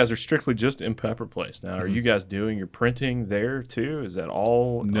 So you guys are strictly just in Pepper Place now. Are Mm-hmm. you guys doing your printing there too? Is that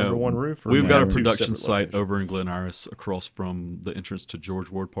all under one roof? Or We've you got a have two production separate site locations? over in Glen Iris across from the entrance to George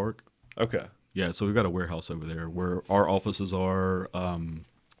Ward Park. Okay. Yeah, so we've got a warehouse over there where our offices are,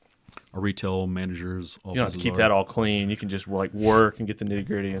 our retail managers' offices You don't have to keep are. that all clean. You can just like work and get the nitty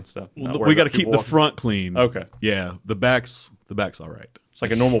gritty and stuff. Well, Not worry we got to about keep people the walking. front clean. Okay. Yeah, the back's all right. It's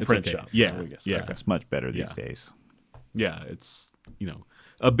like a normal It's print okay. shop. Yeah, I guess. yeah. Okay. It's much better these Yeah. days. Yeah, it's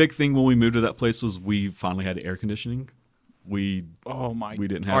a big thing when we moved to that place was we finally had air conditioning. Oh my! we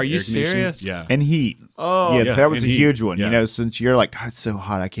didn't have. Are you air conditioning. serious? Yeah. And heat. Oh, Yeah, yeah, that was a and heat. huge one. Yeah. You know, since you're like, God, it's so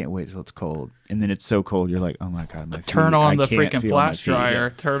hot, I can't wait till it's cold. And then it's so cold, you're like, oh my God, my feet. turn on I the can't freaking feel my flash feet. dryer.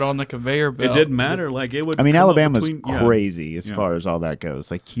 Turn on the conveyor belt. It didn't matter. Like it would. I mean, come up Alabama's between- yeah. crazy as Yeah. far as all that goes.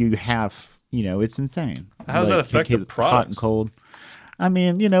 Like you have, you know, it's insane. How does that Like, affect it the gets hot and products? cold? I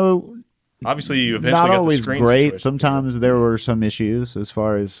mean, you know, Obviously, you eventually not got the always screen great. situation Sometimes there were some issues as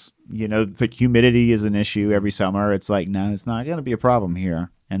far as, you know, the humidity is an issue every summer. It's like, no, it's not going to be a problem here.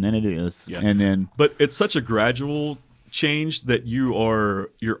 And then it is. Yeah. And then, But it's such a gradual change that you're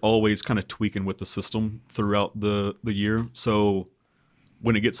always kind of tweaking with the system throughout the year. So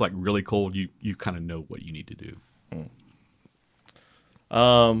when it gets like really cold, you kind of know what you need to do.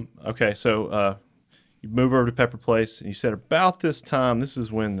 Okay, so you move over to Pepper Place, and you said about this time. This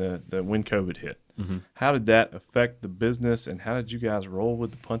is when when COVID hit. How did that affect the business, and how did you guys roll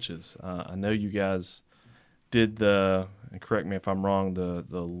with the punches? I know you guys did and correct me if I'm wrong, the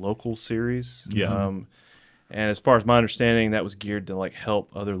local series. Yeah. And as far as my understanding, that was geared to like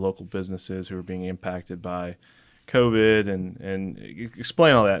help other local businesses who are being impacted by COVID, and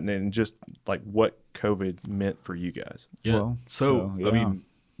explain all that, and just like what COVID meant for you guys. Yeah. Well, So, yeah. I mean,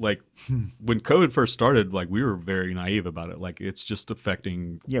 like when COVID first started, like we were very naive about it. Like it's just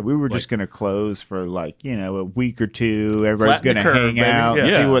affecting. yeah, we were just going to close for like, you know, a week or two. Everybody's Flatten going the to curve, hang baby. out,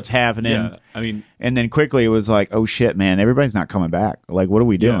 Yeah. see what's happening. Yeah. I mean, And then quickly it was like, oh shit, man, everybody's not coming back. Like, what are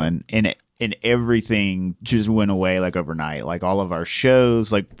we Yeah. doing? And everything just went away like overnight. Like all of our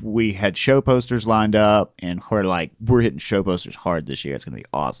shows, like we had show posters lined up, and we're hitting show posters hard this year. It's gonna be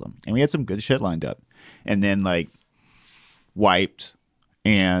awesome. And we had some good shit lined up. And then like wiped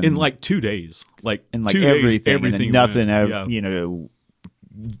and in like 2 days, like and like 2 days, everything, and then went- nothing yeah. you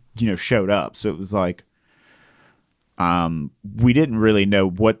know showed up. So it was like we didn't really know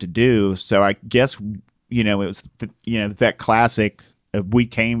what to do. So I guess, you know, it was that classic we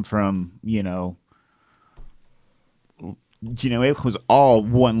came from, you know, it was all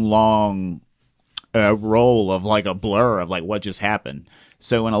one long roll of like a blur of like what just happened.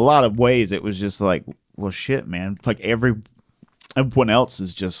 So in a lot of ways it was just like, well shit, man, like everyone else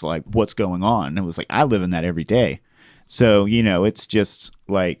is just like, what's going on? And it was like, I live in that every day. So, you know, it's just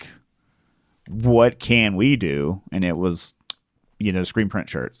like, what can we do? And it was, you know, screen print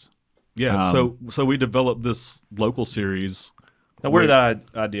shirts. Yeah. So we developed this local series. Now, where did that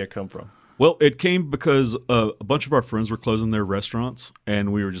idea come from? Well, it came because a bunch of our friends were closing their restaurants,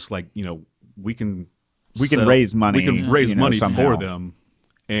 and we were just like, you know, we can raise money, We can raise you know, money somehow. for them,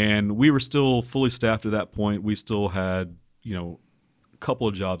 and we were still fully staffed at that point. We still had, you know, a couple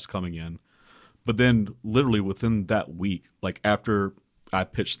of jobs coming in, but then literally within that week, like after I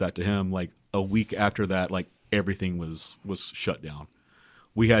pitched that to him, like a week after that, like everything was shut down.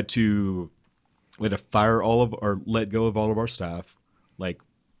 We had to fire let go of all of our staff, like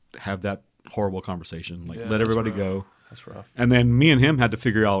have that horrible conversation, like Yeah, let that's everybody rough. go. That's rough. And then me and him had to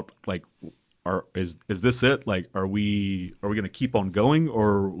figure out like, is this it? Like, are we going to keep on going,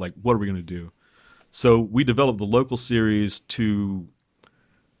 or like what are we going to do? So we developed the local series to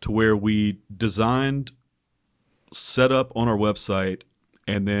where we designed, set up on our website,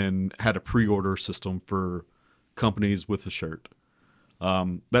 and then had a pre-order system for companies with a shirt.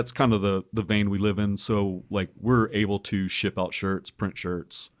 That's kind of the vein we live in. So like we're able to ship out shirts, print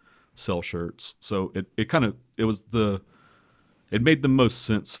shirts, sell shirts. So it made the most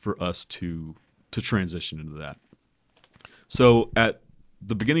sense for us to transition into that. So at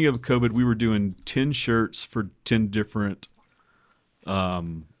the beginning of COVID, we were doing 10 shirts for 10 different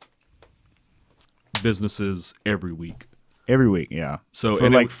businesses every week. Every week, yeah. So for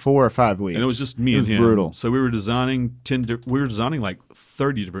and like 4 or 5 weeks. And it was just me It and was him. brutal. So we were designing like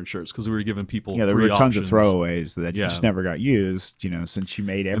 30 different shirts because we were giving people Yeah, there free were tons options. of throwaways that Yeah. just never got used, you know, since you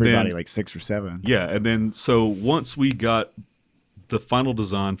made everybody then- like 6 or 7. Yeah, and then so once we got the final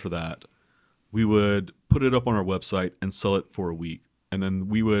design for that, we would put it up on our website and sell it for a week. And then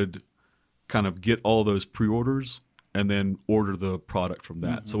we would kind of get all those pre-orders and then order the product from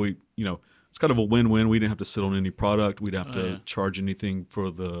that. So we, you know, it's kind of a win-win. We didn't have to sit on any product. We'd have to charge anything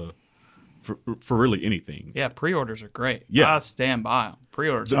for really anything. Yeah, pre-orders are great. Yeah. I stand by 'em.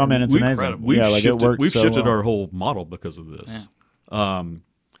 Pre-orders. Oh, man, it's We've- amazing. incredible. We've Yeah, like, it shifted, works we've so shifted well. our whole model because of this.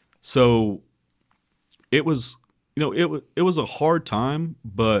 So it was, you know, it was a hard time,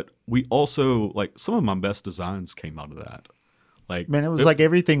 but we also like some of my best designs came out of that. Like, Man, it was like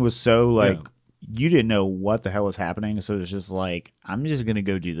everything was so like Yeah. you didn't know what the hell was happening, so it was just like, I'm just gonna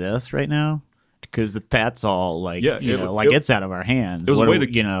go do this right now because that's all like, Yeah, you it- know, like it- it's out of our hands. it was What a way do-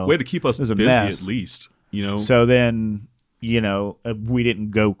 to you know, way to keep us it was a busy mess. at least. You know, So then, you know, we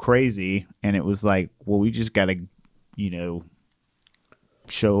didn't go crazy, and it was like, well, we just got to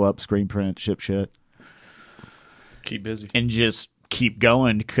show up, screen print, ship shit, Keep busy. and just keep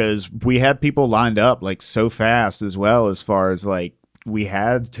going, because we had people lined up like so fast as well, as far as like we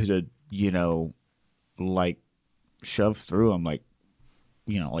had to, like shove through them, like,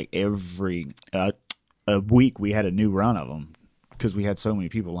 like every a week we had a new run of them, because we had so many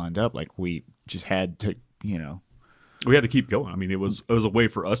people lined up. Like we just had to, We had to keep going. I mean, it was a way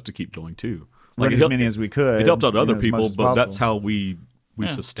for us to keep going too. run it as helped- many as we could. It helped out other as much people, as but that's possible. how we Yeah.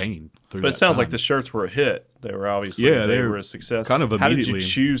 sustained through But it that sounds like time. the shirts were a hit. They were obviously Yeah, they they're were a success. kind of How did you immediately-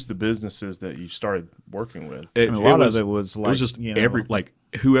 choose the businesses that you started working with? It, I mean, a lot it of it was like, just you know, every like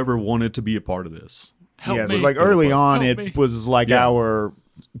whoever wanted to be a part of this. Help yeah, it me. was like early on, Help it me. was like Yeah. our,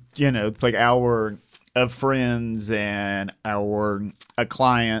 like our friends and our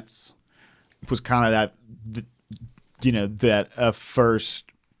clients was kind of that, that first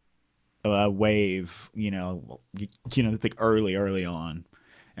wave, like early on.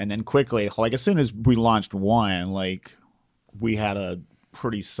 And then quickly, like as soon as we launched one, like we had a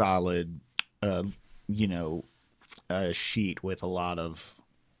pretty solid, sheet with a lot of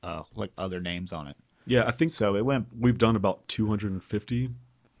like other names on it. Yeah, I think So it went. we've done about 250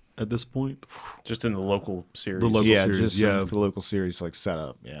 at this point. Just in the local series. The local Yeah, series, just yeah. the local series like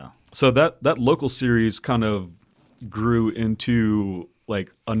setup. Yeah, So that local series kind of grew into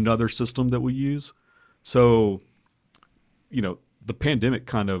like another system that we use. So, the pandemic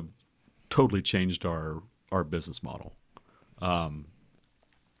kind of totally changed our business model. And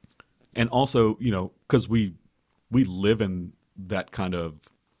also, because we live in that kind of,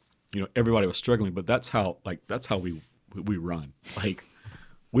 everybody was struggling, but that's how we run. Like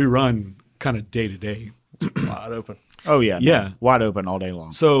we run kind of day to day. Wide open. oh yeah, Yeah. man. Wide open all day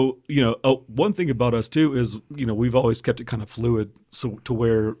long. So, one thing about us too is, we've always kept it kind of fluid, so to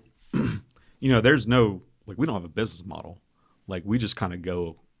where, there's no, like, we don't have a business model. Like, we just kind of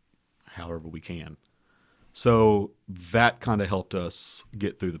go however we can. So that kind of helped us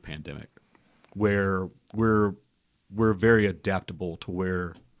get through the pandemic, where we're very adaptable to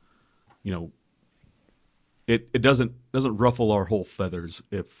where, it doesn't ruffle our whole feathers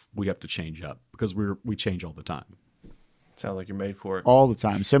if we have to change up, because we change all the time. Sounds like you're made for it. All the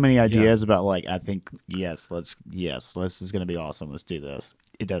time. So many ideas about like, I think, this is going to be awesome. Let's do this.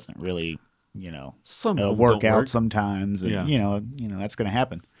 It doesn't really, Some of them work don't out work. sometimes. And, Yeah. that's going to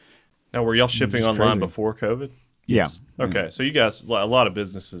happen. Now, were y'all shipping is online crazy. before COVID? Yes. Okay, so you guys, a lot of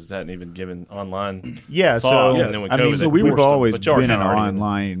businesses hadn't even given online. Yeah. thought, So, and then when I mean, COVID, they we've forced them, always but y'all were been an kinda already in it.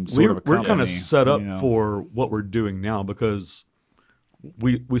 online sort of a We're kind company, of set up you know. for what we're doing now, because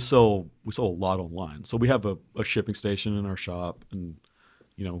we sell a lot online. So we have a shipping station in our shop, and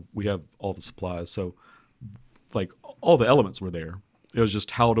we have all the supplies. So like all the elements were there. It was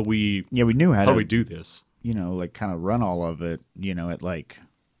just how do we we knew how how to do we do this? like kind of run all of it, at like,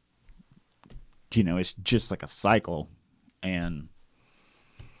 it's just like a cycle. And,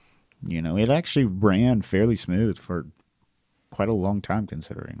 it actually ran fairly smooth for quite a long time,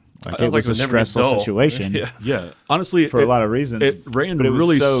 considering like Sounds it was like a it never gets stressful dull. situation Yeah. Yeah, honestly, for a lot of reasons. it ran but it was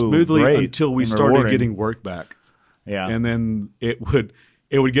really so smoothly great until we and started rewarding. getting work back, Yeah. and then it would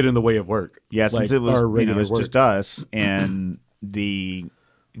get in the way of work. Yeah, since like it was our it regular was work. just us and the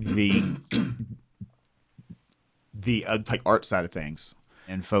like art side of things,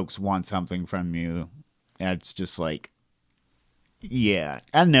 and folks want something from you, and it's just like, yeah,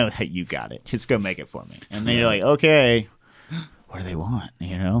 I know that you got it. Just go make it for me. And then you're like, okay, what do they want?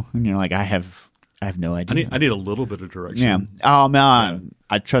 And you're like, I have no idea. I need a little bit of direction. yeah. Oh man,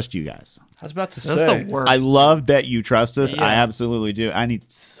 I trust you guys. I was about to That's say. the worst. I love that you trust us. Yeah. I absolutely do. I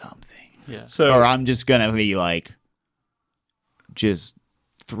need something. Yeah. So, Or I'm just gonna be like just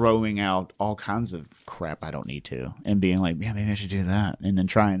throwing out all kinds of crap I don't need to, and being like, yeah, maybe I should do that, and then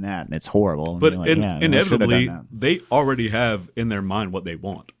trying that, and it's horrible. And But you're like, yeah, I should've inevitably, done they already have in their mind what they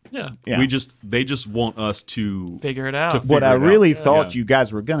want. Yeah. Yeah. They just want us to Figure it out. to that. What I figure it out. really thought Yeah. you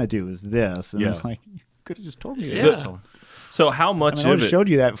guys were gonna do is this, and Yeah. I'm like, you could have just told me. Yeah. This. so how I much mean, I of would have it? showed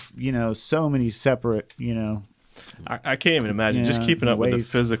you that, so many separate, I can't even imagine just Yeah, keeping up with the ways.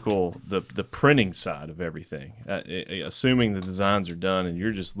 physical, the printing side of everything. Assuming the designs are done and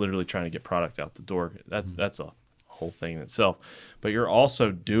you're just literally trying to get product out the door. That's a whole thing in itself. But you're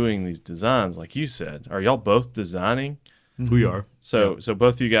also doing these designs, like you said. Are y'all both designing? We are. So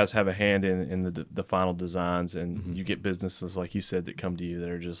both of you guys have a hand in the final designs, and you get businesses like you said that come to you that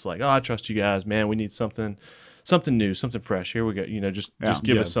are just like, oh, I trust you guys, man. We need something new, something fresh. Here we go. Just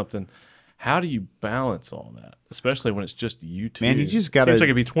give Yeah. us something. How do you balance all that, especially when it's just you two? Man, you just gotta- Seems like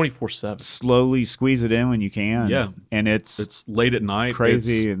it'd be 24/7. Slowly squeeze it in when you can. Yeah. And it's It's late at night.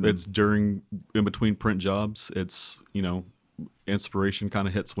 crazy It's, and- it's during in between print jobs. It's inspiration kind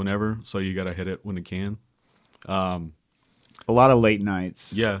of hits whenever, so you got to hit it when it can. a lot of late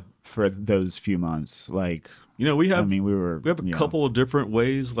nights. Yeah. For those few months, like We have we have a couple of different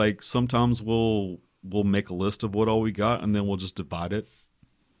ways. Like sometimes we'll make a list of what all we got, and then we'll just divide it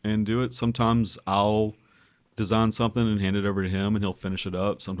and do it. Sometimes I'll design something and hand it over to him, and he'll finish it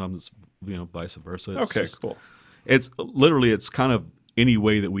up. Sometimes it's vice versa. It's Okay, just- cool. It's literally it's kind of any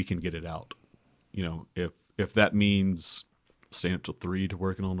way that we can get it out. If that means staying up till 3 to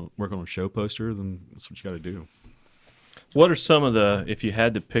working on a show poster, then that's what you got to do. What are some of if you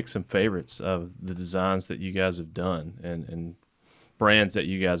had to pick some favorites of the designs that you guys have done and brands that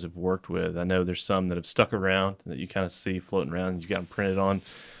you guys have worked with? I know there's some that have stuck around that you kind of see floating around. You got them printed on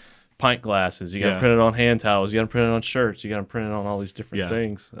pint glasses. You got them Yeah. printed on hand towels. You got them printed on shirts. You got them printed on all these different Yeah.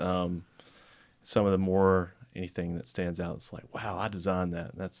 things. Some of the more anything that stands out, it's like, wow, I designed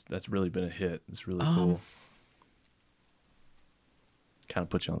that. That's really been a hit. It's really cool. Kind of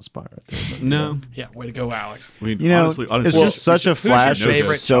put you on the spot right there. but- No, Yeah, way to go, Alex. I mean, You know, honestly, it's well, just such a your flash of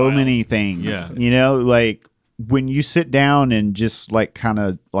favorite so child? many things. Yeah. Like when you sit down and just like kind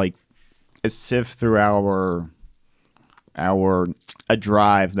of like sift through a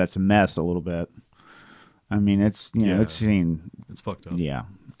drive that's a mess a little bit. I mean, it's Yeah. it's fucked up. yeah.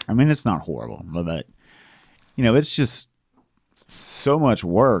 I mean, it's not horrible, but it's just so much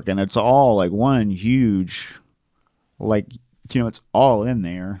work, and it's all like one huge, like it's all in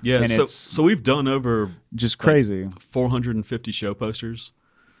there. Yeah, and so it's we've done over just crazy. 450 show posters.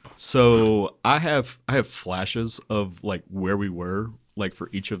 So I have flashes of like where we were like for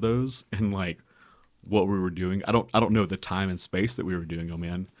each of those and like what we were doing. I don't know the time and space that we were doing them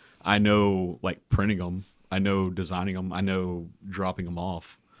in. I know like printing them. I know designing them. I know dropping them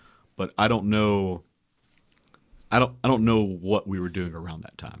off, but I don't know. I don't know what we were doing around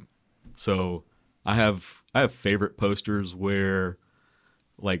that time. So I have favorite posters where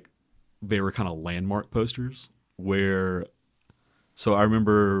like they were kind of landmark posters where. So I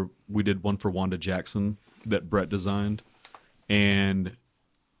remember we did one for Wanda Jackson that Brett designed, and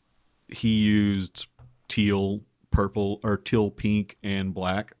he used teal, purple, or teal, pink, and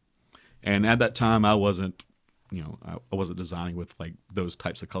black. And at that time, I wasn't, I wasn't designing with like those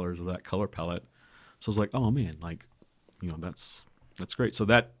types of colors or that color palette. So I was like, oh man, like, that's great. So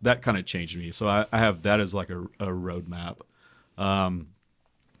that kind of changed me. So I have that as like a roadmap.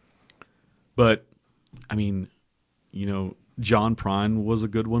 But I mean, John Prine was a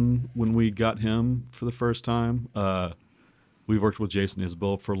good one when we got him for the first time. We worked with Jason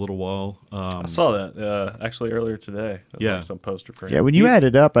Isbell for a little while. I saw that actually earlier today. It was Yeah. like some poster for him. Yeah, when you add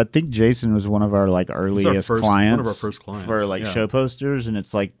it up, I think Jason was one of our like earliest clients. one of our first clients, for like yeah. show posters, and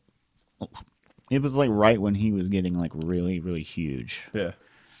it's like it was like right when he was getting like really really huge. Yeah.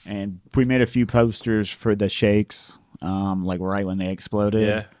 And we made a few posters for the Shakes, like right when they exploded.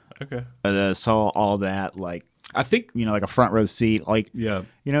 Yeah. Okay. Saw all that like I think, like a front row seat. Like yeah,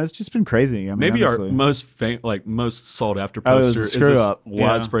 it's just been crazy. I mean, maybe honestly. our most sought after Oh, it was a poster is screw this up. Wide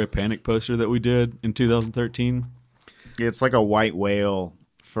Yeah. Spray Panic poster that we did in 2013. It's like a white whale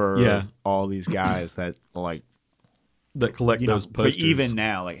for Yeah. all these guys that like That collect those posters. But even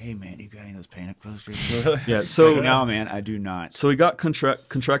now, like, hey man, you got any of those Panic posters? yeah, so No, man, I do not. So we got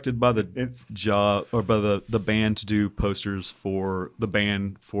contracted by the job or by the band to do posters for the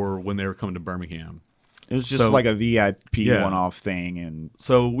band for when they were coming to Birmingham. It was just So- like a VIP Yeah. one-off thing, and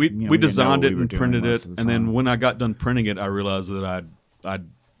So we we we didn't know designed what it we were and doing printed most it, of the and then time. when I got done printing it, I realized that I'd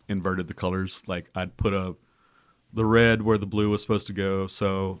inverted the colors. Like I'd put the red where the blue was supposed to go.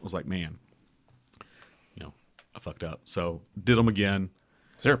 So I was like, man, I fucked up. So did them again.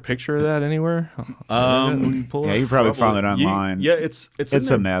 Is there a picture of that anywhere? We can pull yeah, up? you probably found it You- online. yeah, it's It's in a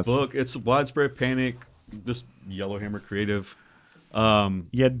their mess. book. It's Widespread Panic, just Yellowhammer Creative.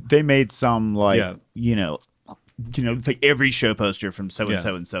 Yeah, they made some like Yeah. like every show poster from so and Yeah.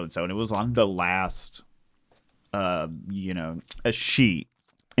 so and so and so, and it was on the last, a sheet,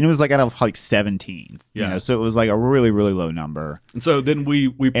 and it was like out of like 17. Yeah. So it was like a really really low number, And so then we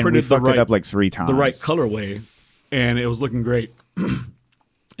and we printed the fucked right it up like 3 times. the right colorway, and it was looking great.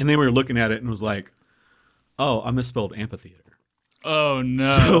 And then we were looking at it and was like, oh, I misspelled amphitheater. Oh no!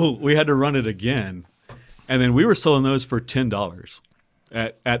 So we had to run it again, and then we were selling those for $10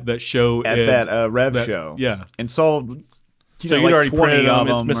 at that show at that Rev show. Yeah, and sold. So you'd already printed them,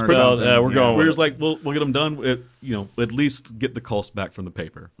 it's misspelled, we're going we with was like, we'll get them done. At least get the cost back from the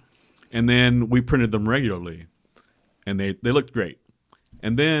paper, and then we printed them regularly, and they looked great.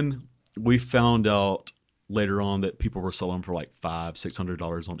 And then we found out later on that people were selling for like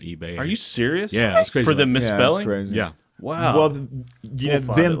 $500-$600 on eBay. Are you serious? Yeah, it's crazy. For the Like, misspelling? Yeah, it's crazy. yeah. Wow. Well, you know, We'll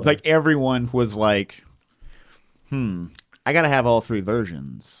find it then later. like everyone was like, I got to have all 3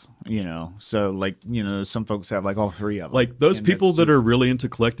 versions, you know. So like, you know, some folks have like all 3 of them. Like those And people that's that are just- really into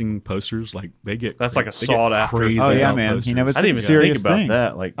collecting posters, like they get That's like a they get sought after crazy thing. Oh yeah, about man. posters. You know, it's I didn't a even serious think about thing.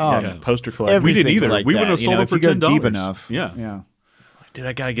 that. Like, Oh, yeah, yeah. poster collecting. We didn't Everything's either. like We that, wouldn't have you sold know, it if for you go deep $10. enough. Yeah. Yeah. Dude,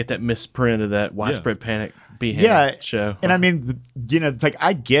 I gotta get that misprint of that widespread panic Behan Yeah, show. and I mean, you know, like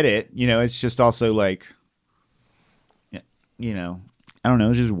I get it. You know, it's just also like, you know, I don't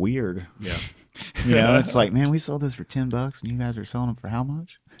know. It's just weird. Yeah. You know, it's like, man, we sold this for $10, and you guys are selling them for how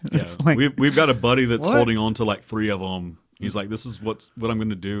much? Yeah. It's like, We've got a buddy that's What? holding on to like 3 of them. He's like, this is what I'm going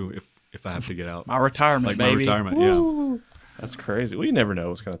to do if I have to get out. My retirement, Like my baby. retirement. Yeah. That's crazy. We never know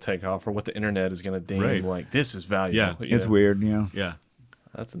what's gonna take off or what the internet is gonna deem Right. like this is valuable. Yeah. you it's know? weird. You know, Yeah.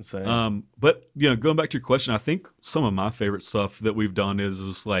 That's insane. But you know, going back to your question, I think some of my favorite stuff that we've done is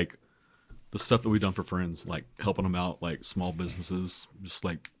just like the stuff that we've done for friends, like helping them out, like small businesses, just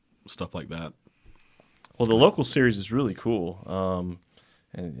like stuff like that. Well, the local series is really cool.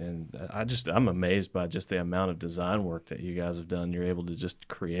 And I'm amazed by just the amount of design work that you guys have done. You're able to just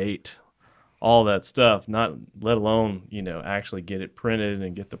create all that stuff, not let alone, you know, actually get it printed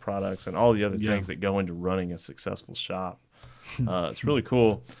and get the products and all the other Yeah. things that go into running a successful shop. It's really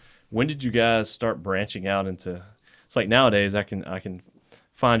cool. When did you guys start branching out into? It's like nowadays I can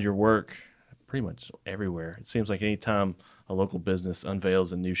find your work pretty much everywhere. It seems like anytime a local business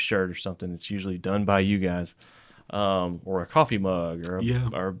unveils a new shirt or something, it's usually done by you guys, or a coffee mug, or Yeah.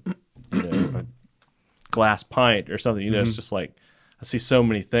 or you know, a glass pint or something. You know, it's just like I see so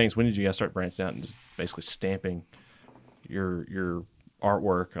many things. When did you guys start branching out and just basically stamping your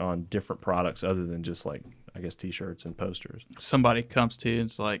artwork on different products other than just like, I guess, T-shirts and posters? Somebody comes to you and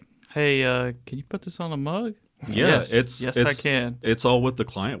it's like, "Hey, can you put this on a mug?" Yeah, yes, I can. It's all with the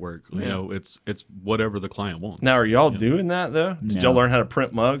client work. You Yeah. know, it's whatever the client wants. Now, are y'all doing that though? Did No. y'all learn how to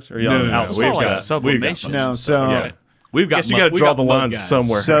print mugs? Or y'all No, no, no. outsource We've like that? sublimation. No, and so- stuff. yeah, we've got. Guess you got to we draw got the mug lines guys.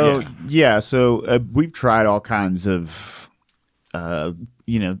 somewhere. So we've tried all kinds of,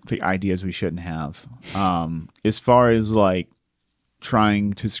 you know, the ideas we shouldn't have. As far as like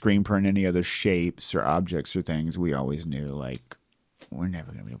trying to screen print any other shapes or objects or things, we always knew like we're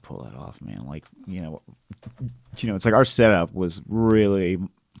never gonna be able to pull that off, man. Like you know, it's like our setup was really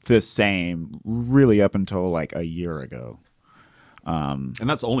the same, really up until like a year ago. And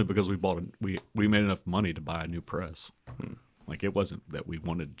that's only because we made enough money to buy a new press. Like it wasn't that we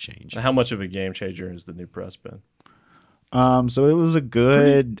wanted to change. How much of a game changer has the new press been? So it was a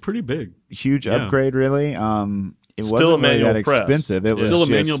good, Pretty big. huge Yeah. upgrade, really. It Still a wasn't really manual that press. expensive. It was Still a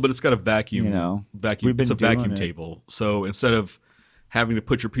just, manual, but it's got a vacuum. you know, vacuum. we've been It's a doing vacuum it. table. So instead of having to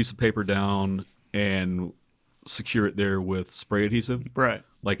put your piece of paper down and secure it there with spray adhesive, Right.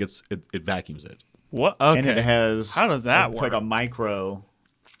 like it vacuums it. What? Okay. and it has How does that like work? a micro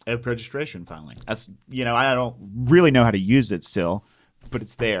registration filing. That's I don't really know how to use it still, but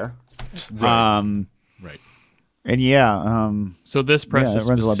it's there. Right. And yeah, So this press Yeah, is it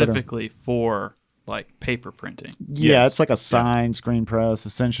runs a lot better. specifically for like paper printing. yeah, Yes. it's like a sign screen press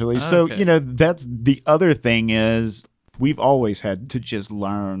essentially. So Okay. that's the other thing is we've always had to just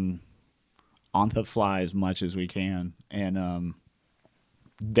learn on the fly as much as we can, and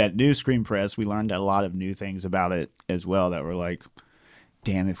that new screen press, we learned a lot of new things about it as well that were like,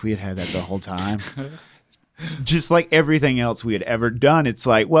 damn, if we had that the whole time. Just like everything else we had ever done, it's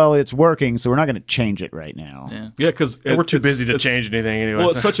like, well, it's working, so we're not going to change it right now. Yeah. Yeah, because We're too busy to change anything anyway.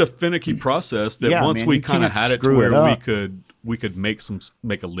 Well, it's such a finicky process that Yeah, once man, we you kind of can't had it to screw it where up. we could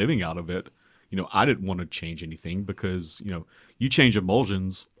make a living out of it. You know, I didn't want to change anything because you change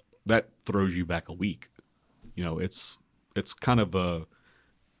emulsions, that throws you back a week. You know, it's kind of a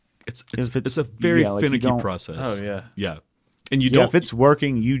it's If it's- a very yeah, like you finicky don't- process. Oh, yeah. yeah, and you Yeah, don't if it's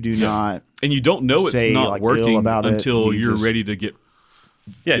working, you do not. and you don't know it's say, not like, ill working about it. until You you're just- ready to get.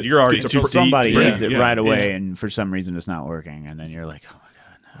 yeah, you're already to too pro- deep. Somebody Yeah, needs it yeah, right away, yeah. and for some reason it's not working, and then you're like, oh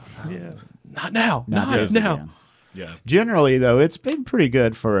my god, Yeah, not now, not not this now. again. Yeah, Generally, though, it's been pretty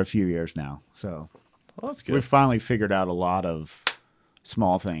good for a few years now. So Well, that's we've good. finally figured out a lot of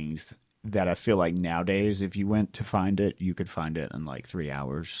small things that I feel like nowadays, if you went to find it, you could find it in like 3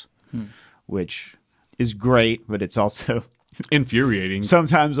 hours, which is great, but it's also infuriating.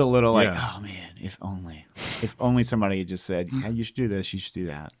 sometimes a little like, Yeah. oh man, if only somebody had just said, yeah, you should do this, you should do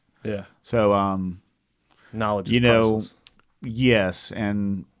that. Yeah, So, knowledge. Is you know, priceless. yes,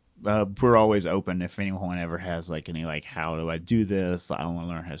 and we're always open if anyone ever has like any like, how do I do this? I want to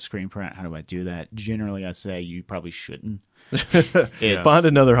learn how to screen print. How do I do that? Generally, I say you probably shouldn't. It's- Find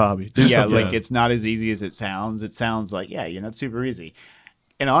another hobby. Do yeah, something. like it's not as easy as it sounds. It sounds like, yeah, it's super easy.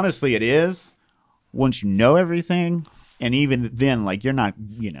 And honestly, it is once you know everything. And even then, like, you're not,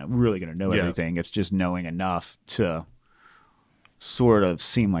 really going to know Yeah. everything. It's just knowing enough to sort of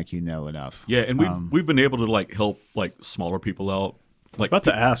seem like you know enough. Yeah, and we've been able to like help like smaller people out. Like about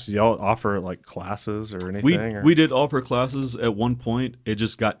to ask, do y'all offer like classes or anything? or? we did offer classes at one point. It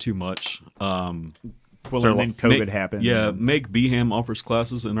just got too much. Well, So, and then COVID happened. Yeah, and- Meg Beeham offers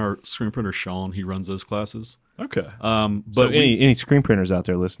classes, and our screen printer Sean, he runs those classes. Okay. But So any screen printers out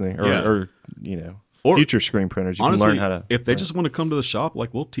there listening, or, Yeah. or Or- future screen printers, you honestly, can learn how to. if they just want to come to the shop,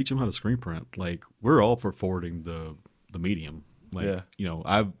 like we'll teach them how to screen print. Like we're all for forwarding the medium. Like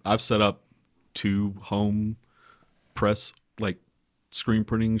Yeah. I've set up 2 home press like screen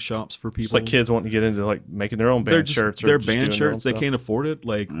printing shops for people. It's like kids wanting to get into like making their own band they're just shirts. Or they're just band doing their own shirts. They stuff. can't afford it.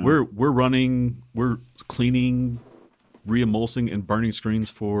 Like we're cleaning, re-emulsing, and burning screens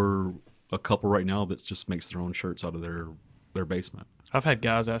for a couple right now that just makes their own shirts out of their basement. I've had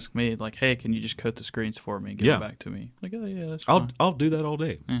guys ask me like, "Hey, can you just coat the screens for me and get Yeah. them back to me?" Like, "Oh yeah, that's I'll fine." I'll do that all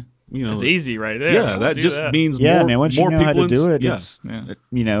day. Yeah. It's easy right there. Yeah, I'll that do just that. means Yeah, more, man. Once more you know how people to do it, yeah. it's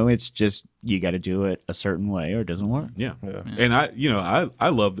Yeah. it's just you got to do it a certain way or it doesn't work. Yeah. Yeah. And I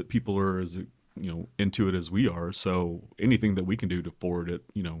love that people are as into it as we are. So anything that we can do to forward it,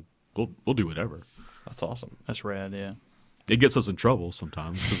 we'll do whatever. That's awesome. That's rad. Yeah. It gets us in trouble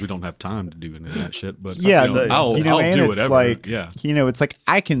sometimes because we don't have time to do any of that shit. But Yeah, I'll and do it's whatever. like, yeah. it's like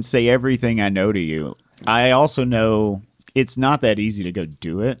I can say everything I know to you. I also know it's not that easy to go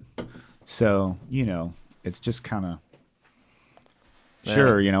do it. So, it's just kind of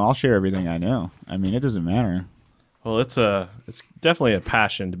sure, I'll share everything I know. I mean, it doesn't matter. Well, it's definitely a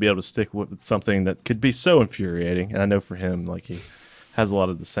passion to be able to stick with something that could be so infuriating. And I know for him, like he has a lot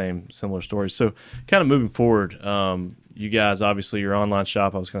of the similar stories. So, kind of moving forward, you guys obviously your online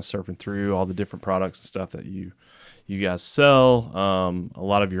shop. I was kind of surfing through all the different products and stuff that you guys sell. A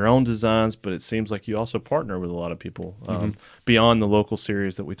lot of your own designs, but it seems like you also partner with a lot of people beyond the local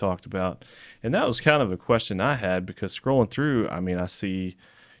series that we talked about. And that was kind of a question I had because scrolling through, I mean, I see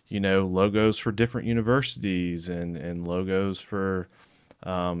logos for different universities and logos for,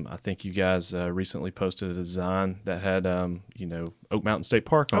 I think you guys recently posted a design that had, Oak Mountain State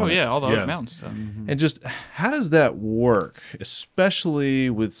Park on Oh it. yeah, all the Yeah. Oak Mountain stuff. And just how does that work, especially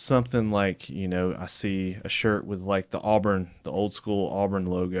with something like, I see a shirt with like the old school Auburn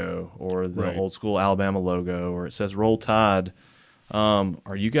logo or the Right. old school Alabama logo, or it says Roll Tide.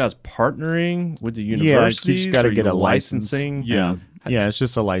 Are you guys partnering with the Yeah, universities? you just got to Are get you a license. licensing? Yeah. Yeah, it's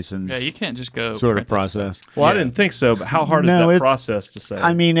just a license Yeah, you can't just go sort of print that stuff. process. Well, I Yeah. didn't think so, but how hard is No, that it- process to say?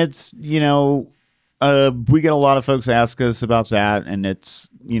 I mean, it's, we get a lot of folks ask us about that, and it's,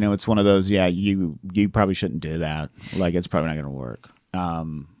 it's one of those, yeah, you probably shouldn't do that. Like, it's probably not going to work.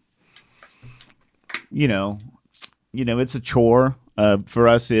 It's a chore. For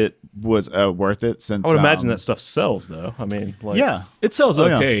us, it was worth it since I would imagine that stuff sells, though. I mean, like, Yeah. It sells Oh,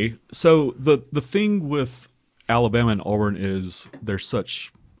 yeah. okay. So the thing with Alabama and Auburn is they're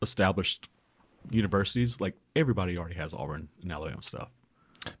such established universities. Like everybody already has Auburn and Alabama stuff.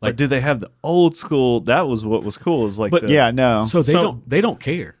 Like, do they have the old school? That was what was cool. Is like, But Yeah, no. So they So- don't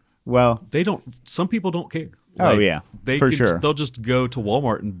care. Well, They don't. Some people don't care. Oh, yeah, for sure. They'll just go to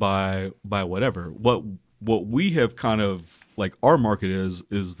Walmart and buy whatever. What we have kind of like our market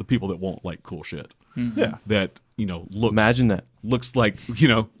is the people that want like cool shit. yeah. That looks Imagine that. looks like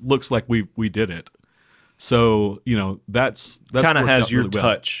we did it. So that's Kind of worked has out your really well.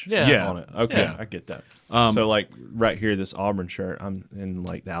 touch Yeah. on it. Okay, Yeah. I get that. So like right here, this Auburn shirt, I'm in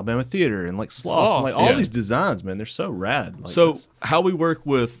like the Alabama Theater and like Sloss, and, like Sloss, all yeah. these designs, man, they're so rad. Like, So that's- how we work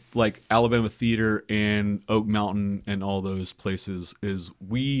with like Alabama Theater and Oak Mountain and all those places is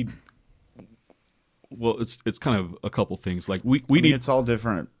it's kind of a couple things. Like we I mean, need it's all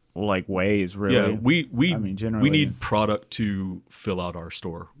different, like, ways, really. yeah we I mean, we generally- need product to fill out our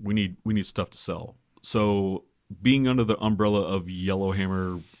store. We need stuff to sell. So being under the umbrella of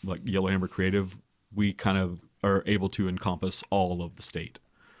Yellowhammer Creative, we kind of are able to encompass all of the state.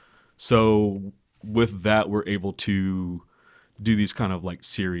 So with that, we're able to do these kind of like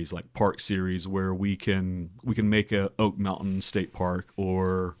series, like park series, where we can make a Oak Mountain State Park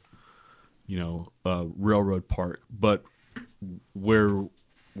or a railroad park, but where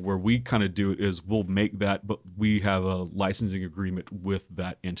we kind of do it is we'll make that, but we have a licensing agreement with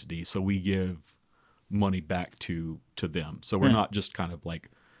that entity, so we give money back to them. So we're Yeah. not just kind of like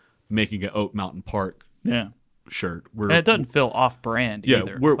making an Oak Mountain Park Yeah. shirt. And it doesn't feel off-brand yeah,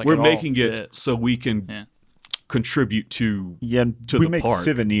 either. we're Like, we're all making it fits. so we can Yeah. contribute to Yeah, to we the make park.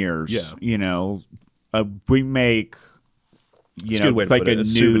 souvenirs. Yeah. You know, we make It's a know good way to like put it, a a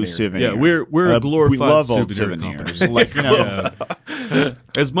new souvenir. souvenir. Yeah, we're a glorified we love old souvenir souvenirs. company.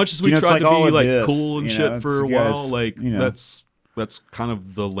 Like As much as we You know, it's tried like to all be of like this, cool and you shit know, for a you guys, while, like you know. that's kind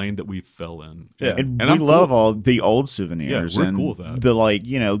of the lane that we fell in. Yeah. and we I'm love cool. all the old souvenirs. Yeah, we're and cool with that. The like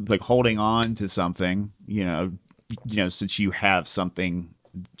like holding on to something. Since you have something.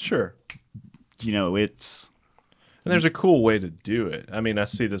 Sure. It's And there's a cool way to do it. I mean, I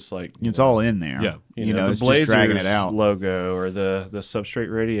see this like all in there. Yeah. you know, it's the just Blazers dragging it out. logo or the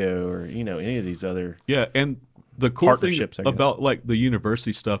Substrate Radio or any of these other. Yeah, and the cool thing Partnerships, I guess. about like the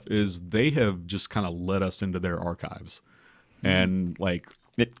university stuff is they have just kind of let us into their archives, and like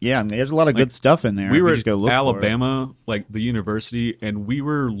And there's a lot of good stuff in there. we if you were just go at look for it. Alabama, like the university, and we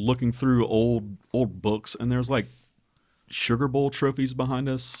were looking through old books, and there's like Sugar Bowl trophies behind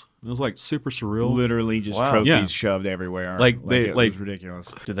us. It was like super surreal. Literally just Wow. trophies Yeah. shoved everywhere. Like, it was ridiculous.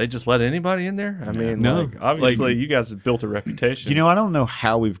 Did they just let anybody in there? I mean, No. like, obviously Like- you guys have built a reputation. I don't know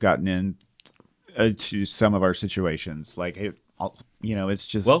how we've gotten in to some of our situations. Like it's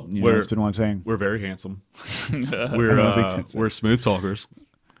just Well, it's been one thing. We're very handsome. I don't think we're that's we're smooth talkers,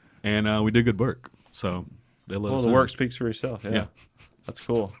 and we did good work. So they let well, us the in. work speaks for itself. Yeah. Yeah. That's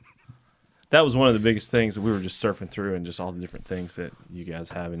cool. That was one of the biggest things that we were just surfing through and just all the different things that you guys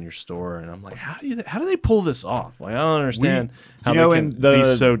have in your store. And I'm like, how do they pull this off? Like, I don't understand how they can be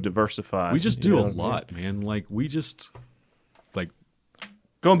so diversified. We just you do know? a lot, man. Like we just like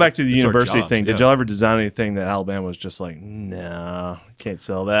Going back to the It's our university jobs, thing, did yeah. y'all ever design anything that Alabama was just like, no, can't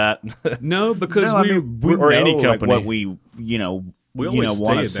sell that? no because No, I we mean, we or know, any like, company. what we We always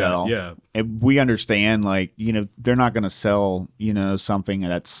want to say that, sell. yeah. And we understand like they're not going to sell something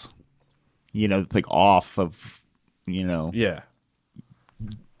that's like off of Yeah.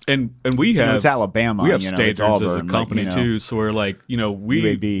 and we have it's Alabama. we have it's standards as a Auburn, company like, too. So we're like, we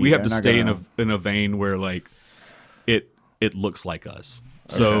UAB, we have to they're not stay gonna- in a vein where like it looks like us.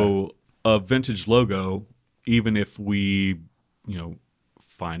 So a vintage logo, even if we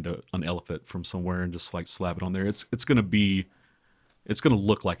find an elephant from somewhere and just like slap it on there, it's gonna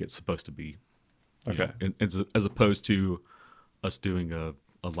look like it's supposed to be. you Okay. know, as opposed to us doing a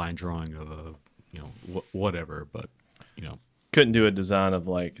line drawing of a whatever, but Couldn't do a design of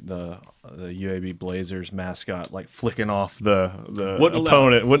like the UAB Blazers mascot like flicking off the Wouldn't allow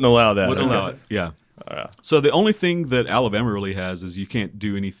opponent. Wouldn't allow that. wouldn't Okay. allow it. Yeah. So the only thing that Alabama really has is you can't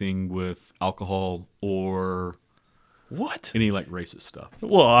do anything with alcohol or What? any like racist stuff.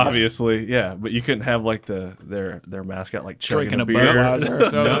 Well, obviously, yeah, but you couldn't have like their mascot like chugging Drinking a a beer. Budweiser or No,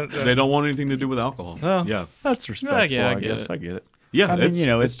 something. they don't want anything to do with alcohol. Oh, Yeah. that's respectable. Yeah, I I get guess it. I get it. Yeah. I mean, it's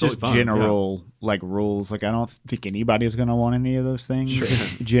totally just fine, yeah. general like rules. Like I don't think anybody's going to want any of those things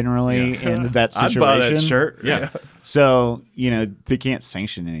generally in that I'd situation. buy that shirt. Yeah. So they can't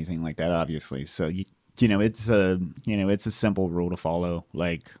sanction anything like that, obviously. So it's a simple rule to follow.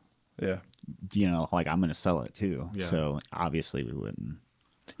 Like yeah, like I'm going to sell it too. Yeah. So obviously we wouldn't.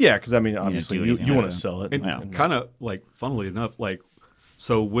 yeah. Because I mean, obviously, do you anything want like to that. sell it. And and- kind of like, funnily enough, like,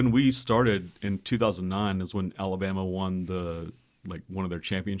 so when we started in 2009 is when Alabama won one of their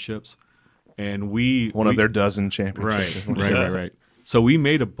championships, and one of their dozen championships. right. So we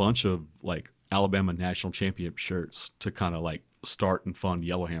made a bunch of like Alabama national championship shirts to kind of like start and fund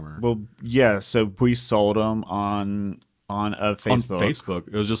Yellowhammer Well, yeah. So we sold them on Facebook. on Facebook.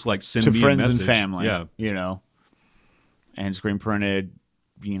 It was just like send to me friends a message. and family. Yeah, And screen printed.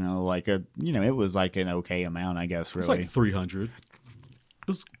 Like it was like an okay amount, I guess. it's Really, like 300. It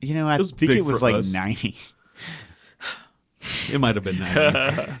was. I it was think big it was for like us. 90. It might have been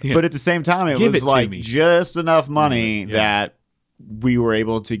 90. Yeah. But at the same time, it Give was it to like me. just enough money Yeah. that we were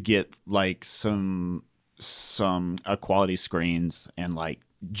able to get like some quality screens and like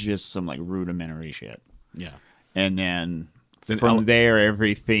just some like rudimentary shit. yeah. And then Then from there,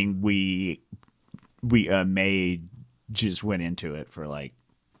 everything we made just went into it for like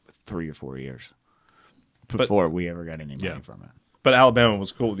 3 or 4 years before we ever got any money Yeah. from it. But Alabama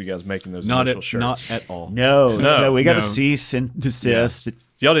was cool with you guys making those Not initial at shirts. not at all. No, so we got no. to cease and desist.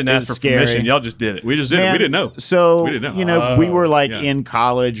 Y'all didn't It ask was for permission. scary. Y'all just did it. We just did it. Man, We didn't know. So, We didn't know. we were like yeah. in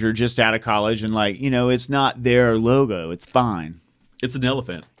college or just out of college and like, it's not their logo. It's fine. It's an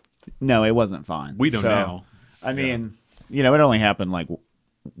elephant. No, it wasn't fine. We know So, now. I mean, it only happened like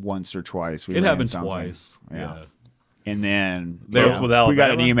once or twice. We It ran happened something. twice. Yeah. And then Both with we got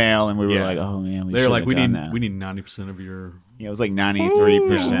an Alabama? email, and we were Yeah. like, "Oh man, They're like, we we that. need 90% of your. Yeah, it was like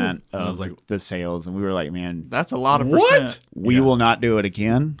 93% I was of like- the sales, and we were like, "Man, That's a lot of What? percent. we Yeah. will not do it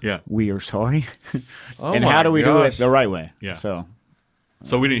again. Yeah. We are sorry." Oh and my how do we do it gosh. the right way? Yeah. So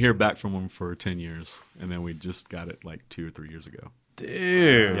So we didn't hear back from them for 10 years, and then we just got it like 2 or 3 years ago.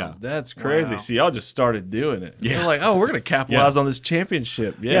 Dude, Yeah. that's crazy. Wow. See, y'all just started doing it. Yeah. You're like, oh, we're going to capitalize on this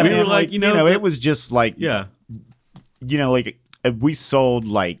championship. Yeah. yeah, we man, were like, you know, it was just like, Yeah. like we sold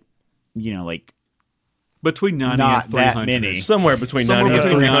like, like Between 90 Not and that 300. many. Somewhere between Somewhere 90 and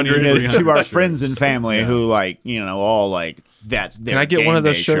between 300. 90 and 300. to our friends and family Yeah. who like, all like that's their Can I get game one of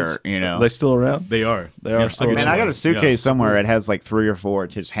those day shirts? shirt, Are they still around? They are. They are still I'll get Man, you I got one. a suitcase Yeah. somewhere. It has like 3 or 4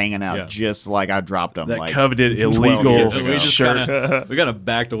 just hanging out, Yeah. just like I dropped them. That like coveted 12 illegal years We ago. just shirt. we kind of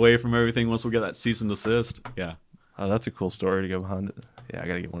backed away from everything once we got that cease and desist. Yeah. Oh, that's a cool story to go behind it. Yeah, I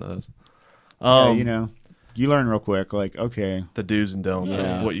got to get one of those. Yeah, you learn real quick. Like, okay, The do's and don'ts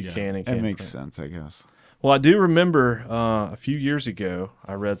Yeah. of what you Yeah. can and that can't. makes print. sense, I guess. Well, I do remember a few years ago,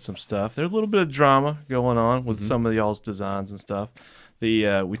 I read some stuff. There's a little bit of drama going on with some of y'all's designs and stuff. We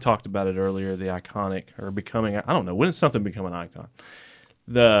talked about it earlier. The iconic or becoming. I don't know, when does something become an icon?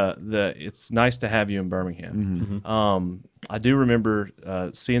 It's nice to have you in Birmingham. I do remember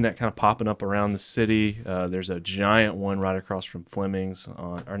seeing that kind of popping up around the city. There's a giant one right across from Fleming's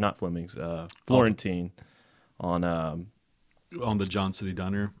or not Fleming's, Florentine on. On the John City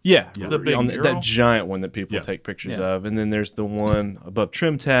Diner. Yeah, Yeah. The big that mural? giant one that people Yeah. take pictures Yeah. of, and then there's the one above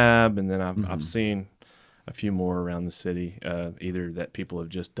Trim Tab, and then I've seen a few more around the city, either that people have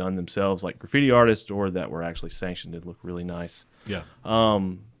just done themselves, like graffiti artists, or that were actually sanctioned. It look really nice. Yeah.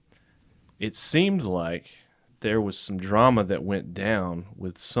 It seemed like there was some drama that went down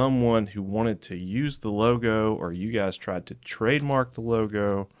with someone who wanted to use the logo, or you guys tried to trademark the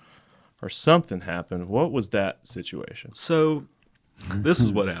logo, or something happened. What was that situation? So this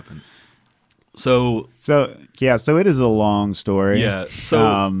is what happened. So So it is a long story. yeah. So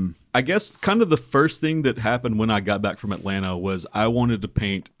Um, I guess kind of the first thing that happened when I got back from Atlanta was I wanted to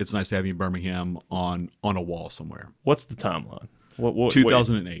paint "It's Nice to Have You in Birmingham" on a wall somewhere. What's the timeline? What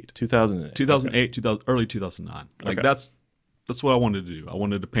 2008. 2008. 2008, 2000, early 2009. Like Okay. that's what I wanted to do. I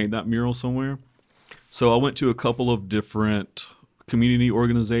wanted to paint that mural somewhere. So I went to a couple of different community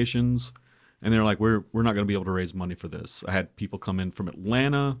organizations, and they're like, "We're not going to be able to raise money for this." I had people come in from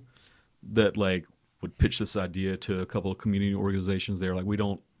Atlanta that like would pitch this idea to a couple of community organizations. They're like, "We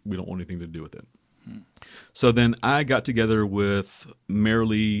don't want anything to do with it." So then I got together with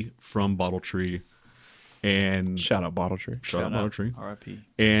Marilee from Bottle Tree, and Shout out Bottle Tree. Shout out Bottle Tree. R.I.P.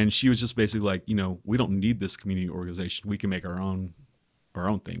 And she was just basically like, we don't need this community organization. We can make our own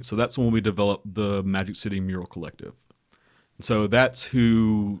thing. So that's when we developed the Magic City Mural Collective. And so that's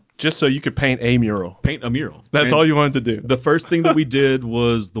who Just so you could paint a mural. paint a mural. That's And all you wanted to do. The first thing that we did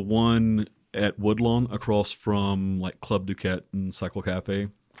was the one at Woodlawn across from like Club Duquette and Cycle Cafe.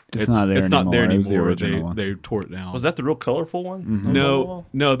 It's not there It's not there anymore. It was the anymore. original one. They tore it down. Was that the real colorful one? on the No, wall?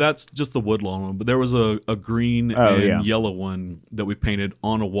 no, that's just the Woodlawn one. But there was a green Oh, and yeah. yellow one that we painted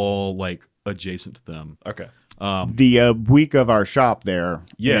on a wall like adjacent to them. Okay. the week of our shop there.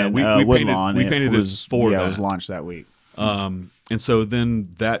 Yeah, in, we painted- Woodlawn, we painted it was, for yeah, it was that. launched that week. And so then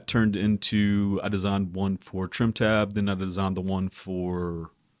that turned into I designed one for Trim Tab, then I designed the one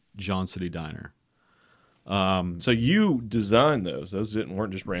for John City Diner. So you designed those. Those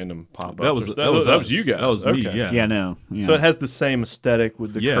weren't just random pop-ups. That was or- that was us. you guys. That was me. Okay. Yeah. Yeah, no. Yeah. So it has the same aesthetic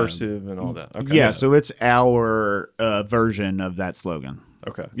with the Yeah. cursive and all that. Okay. Yeah, so it's our version of that slogan,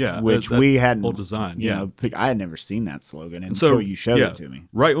 Okay. Yeah, which that we hadn't. whole design. You Yeah. know, I had never seen that slogan And until you showed yeah, it to me.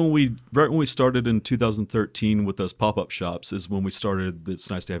 Right when we started in 2013 with those pop-up shops is when we started It's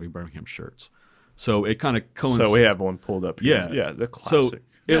Nice to Have You Birmingham shirts. So it kind of coincided. So we have one pulled up here. Yeah. Yeah, the So classic.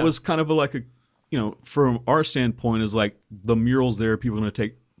 it Yeah. was kind of like a, from our standpoint is like the mural's there. People are going to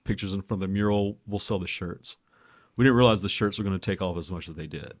take pictures in front of the mural. We'll sell the shirts. We didn't realize the shirts were going to take off as much as they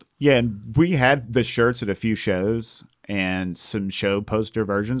did. Yeah, and we had the shirts at a few shows and some show poster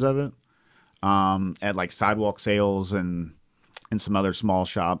versions of it at like sidewalk sales and some other small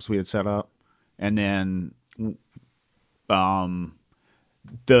shops we had set up. And then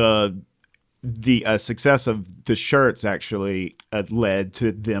the success of the shirts actually led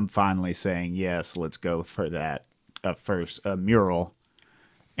to them finally saying, yes, let's go for that first mural.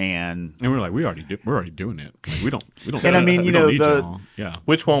 And And we're like, we're already doing it. Like, we don't. And I mean, we you don't know, need y'all. Yeah.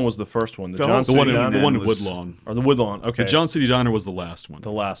 Which one was the first one? The The John whole City one in- Diner? The one at was- Woodlawn. Or the Woodlawn. Okay. The John City Diner was the last one.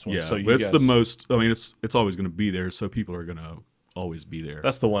 The last one. Yeah, So it's guys, the most. I mean, it's always going to be there, so people are going to always be there.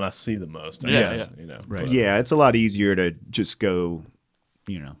 That's the one I see the most. I Yeah, guess, yeah. You know. Right. but- yeah, it's a lot easier to just go,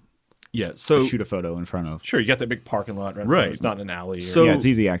 Yeah. So shoot a photo in front of. Sure, you got that big parking lot right, Right. there. It's not in an alley. Or, So Yeah, it's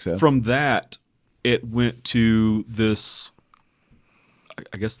easy access. from that, it went to this.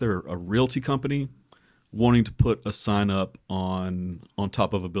 I guess they're a realty company wanting to put a sign up on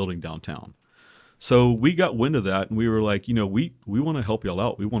top of a building downtown. So we got wind of that, and we were like, we want to help y'all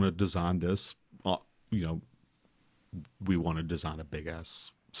out. We want to design this. We want to design a big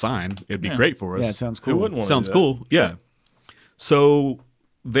ass sign. It'd be Yeah. great for us. Yeah, it sounds who cool. wouldn't want Sounds to do that? cool. Yeah. So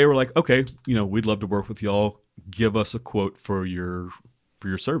they were like, okay, we'd love to work with y'all. Give us a quote for your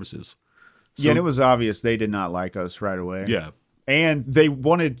services. So, Yeah, and it was obvious they did not like us right away. yeah. And they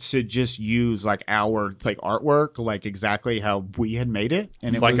wanted to just use like our like artwork, like exactly how we had made it.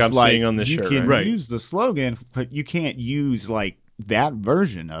 And it Like was I'm like, seeing on this you shirt, can right? use the slogan, but you can't use like that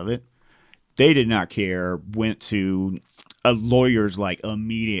version of it. They did not care. Went to a lawyer's like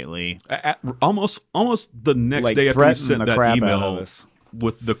immediately. Almost the next Like, day after we threatened sent the that crap out of email us.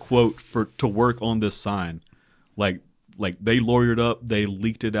 with the quote to work on this sign, like they lawyered up, they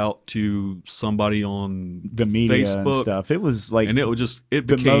leaked it out to somebody on The media Facebook, and stuff. It was like and it the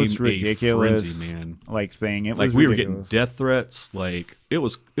became most ridiculous a frenzy, man. like thing. It Like was we were ridiculous. getting death threats. Like it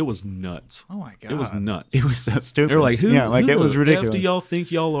was nuts. Oh my god. It was nuts. It was so stupid. They were like, yeah, like who it was the ridiculous. F do y'all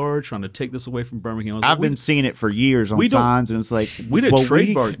think y'all are trying to take this away from Birmingham? I was I've like, been seeing it for years on we don't- signs, and it's like we didn't well,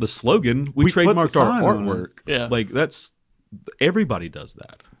 trademark the slogan. We we put the trademarked our sign on it. artwork. Yeah. Like that's everybody does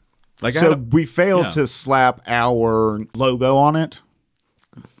that. Like So we failed yeah. to slap our logo on it.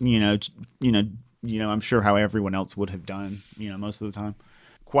 I'm sure how everyone else would have done. Most of the time,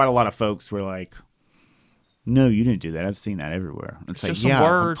 quite a lot of folks were like, "No, you didn't do that. I've seen that everywhere." It's like, just some yeah,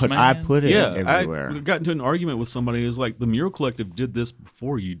 words, I man. put it yeah, everywhere. I got into an argument with somebody who's like, the Mural Collective did this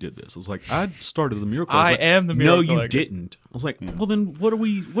before you did this. I was like, I started the Mural Collective. I was like, am the Mural No, you Collective. didn't. I was like, well, then what are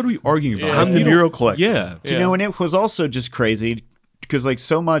we arguing about? Yeah. I'm If the you don't- Mural Collective. Yeah. Yeah. And it was also just crazy because like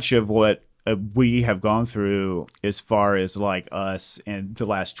so much of what we have gone through as far as like us in the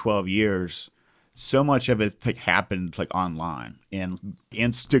last 12 years, so much of it like happened like online, and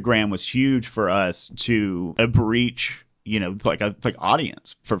Instagram was huge for us to breach, like a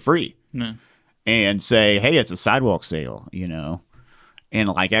audience for free No. and say, hey, it's a sidewalk sale, and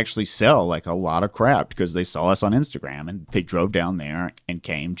like actually sell like a lot of crap because they saw us on Instagram and they drove down there and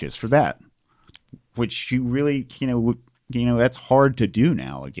came just for that, which you really, that's hard to do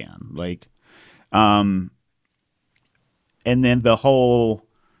now again. Like, and then the whole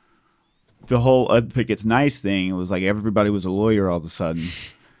I think it's nice thing was like everybody was a lawyer all of a sudden.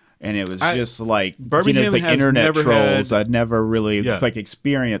 And it was just like, Birmingham like has internet never trolls. had- I'd never really Yeah. like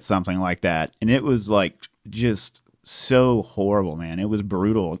experienced something like that. And it was like just so horrible, man. It was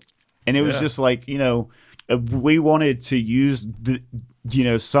brutal. And it was just like, we wanted to use the,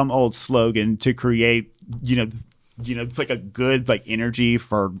 some old slogan to create, like a good like energy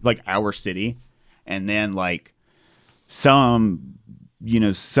for like our city. And then like some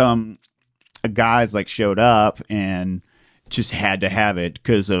guys like showed up and just had to have it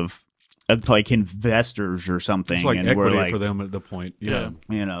because of like investors or something. It's like and we're equity like, for them at the point. Yeah.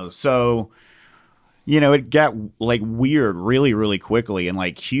 so it got like weird really, really quickly and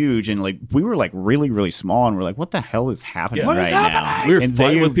like huge. And like we were like really, really small and we're like, what the hell is happening What right is now? We were And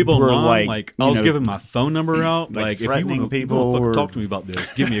fighting they with people were online. Like I you was know, giving my phone number out. like Like if you threatening want people to or- talk to me about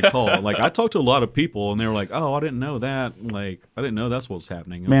this, give me a call. Like I talked to a lot of people and they were like, "Oh, I didn't know that." Like I didn't know that's what's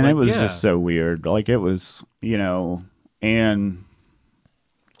happening. Man, like, it was yeah. just so weird. Like it was, and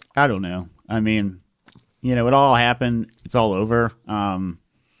I don't know. I mean, it all happened. It's all over.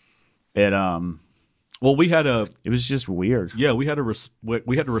 Well, we had It was just weird. we had to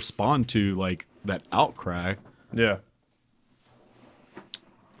respond to like that outcry. Yeah.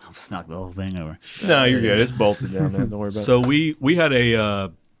 Let's knock the whole thing over. No, you're good. It's bolted down, man. Don't worry about it. So we had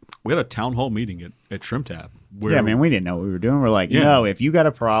a town hall meeting at Trim Tab. Where Yeah, man, we didn't know what we were doing. We're like, Yeah. no, if you got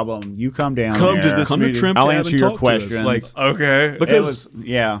a problem, you come down Come to there. this come to meeting. Trim I'll Tab answer and your talk to us. questions. Like Okay. because It was,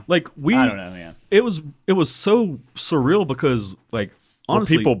 yeah. like we I don't know, man. it was so surreal because like Were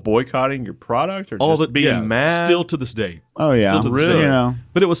honestly people boycotting your product or all just the being mad? still to this day. Oh, yeah. Still to this Really? day.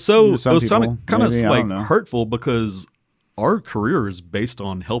 But it was so Some it was people, kind of maybe, I like don't know. hurtful because our career is based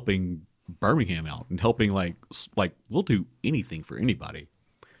on helping Birmingham out and helping like we'll do anything for anybody.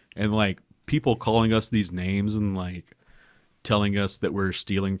 And like people calling us these names and like telling us that we're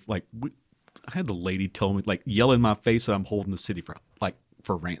stealing I had a lady tell me like yell in my face that I'm holding the city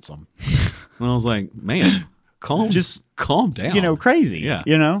for ransom. And I was like, man, calm down. Crazy. Yeah.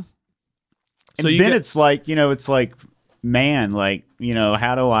 And So you then get- it's like, it's like, man, like,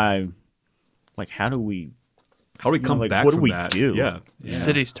 how do we How do we come like, back what do from we that? do? Yeah. The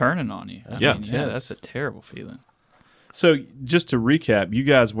city's turning on you. Yeah. Yeah, that's a terrible feeling. So just to recap, you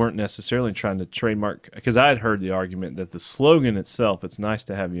guys weren't necessarily trying to trademark, because I had heard the argument that the slogan itself, "It's nice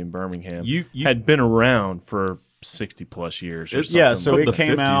to have you in Birmingham," You- had been around for 60 plus years. Or It's- something. Yeah, so From it the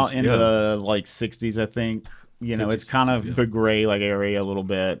came 50s, out in yeah. the like 60s, I think. You know, 50s, it's kind of 60s, yeah. the gray like area a little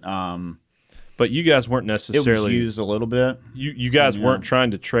bit. But you guys weren't It was necessarily used a little bit. you guys Yeah. weren't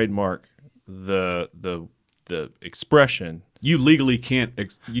trying to trademark the expression. You legally can't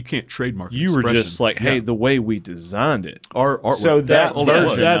you can't trademark. You were expression. just like, hey, Yeah. the way we designed it, our artwork. So that's that all that was.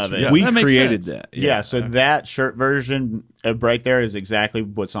 version that's of it. we That makes created sense. that. Yeah, so that shirt version right there is exactly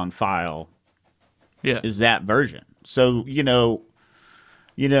what's on file. Yeah. Is that version. So, you know,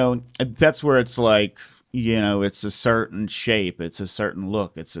 that's where it's like, it's a certain shape, it's a certain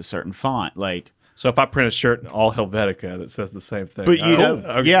look, it's a certain font. Like, So if I print a shirt in all Helvetica that says the same thing, but you know,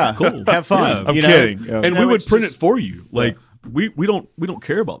 okay. yeah, Cool. have fun. Yeah. I'm you know? kidding. And No, we would it's print just- it for you. Like we don't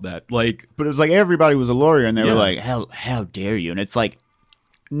care about that. Like But it was like everybody was a lawyer, and they Yeah. were like, "How dare you?" And it's like,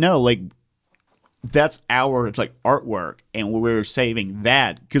 no, like that's our like artwork, and we're saving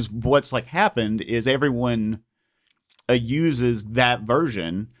that because what's like happened is everyone uses that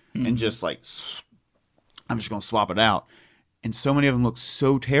version and just like I'm just gonna swap it out, and so many of them look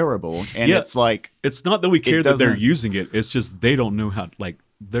so terrible, and Yeah. it's like it's not that we care that they're doesn't- using it. It's just they don't know how. Like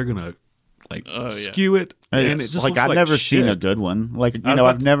they're gonna like Oh, yeah. skew it, and it it's just like looks I've like never shit. seen a good one. Like I was about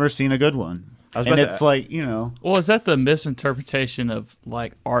I've to- never seen a good one, I was and about to- it's like Well, is that the misinterpretation of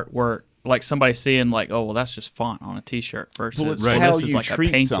like artwork? Like somebody seeing like, oh, well, that's just font on a T-shirt versus well, it's well, how this is you like a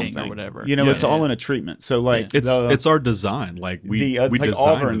treat painting something or whatever. You know, Yeah. it's all in a treatment. So like It's our design. Like we the we like designed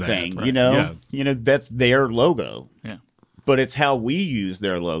Auburn that. thing, Right. you know, Yeah. that's their logo, Yeah. but it's how we use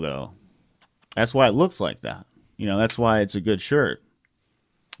their logo. That's why it looks like that. You know, that's why it's a good shirt.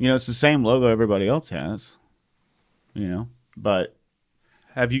 You know, it's the same logo everybody else has. You know, but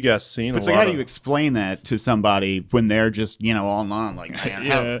have you guys seen? it's a like lot how do you explain that to somebody when they're just online like, man,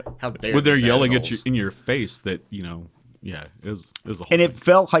 Yeah. how dare When they're these yelling at assholes? you in your face that yeah, it was a whole And it thing.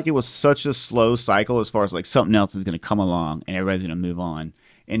 felt like it was such a slow cycle as far as like something else is going to come along and everybody's going to move on.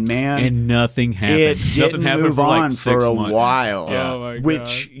 And man, and nothing happened. it Nothing didn't happened move for like on 6 for a months. while. Yeah. Oh my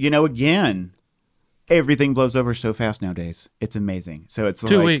Which again, everything blows over so fast nowadays. It's amazing. So it's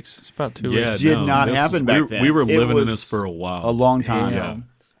 2 like weeks. It's about 2 Yeah, weeks. did no, not this happen is- back we, then. We were It living in was this for a while. a long time. Damn.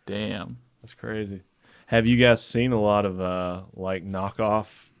 Damn. That's crazy. Have you guys seen a lot of like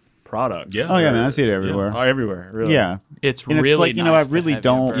knockoff products? Yeah. Oh yeah, man, I see it everywhere. Oh, everywhere. Really? Yeah, It's and really it's like nice I to really have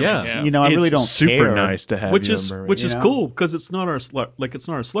don't. you in Yeah. Birmingham. You know, I really It's don't super care. nice to have which you is in Birmingham. which is You know? cool because it's not our it's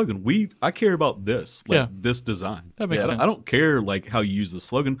not our slogan. I care about this Yeah. this design. That makes I don't- sense. I don't care like how you use the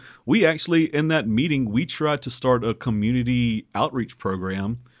slogan. We actually in that meeting we tried to start a community outreach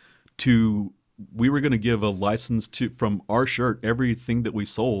program we were going to give a license to from our shirt. Everything that we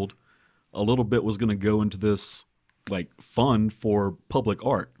sold, a little bit was going to go into this like fund for public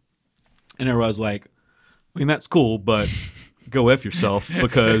art, and everybody's like, I mean that's cool, but go F yourself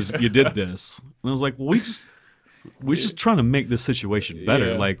because you did this. And I was like, well, we're just trying to make this situation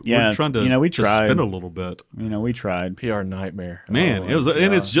better. Yeah. Like Yeah, we're trying to we to tried. spin a little bit. We tried. PR nightmare. Man, Oh, it was my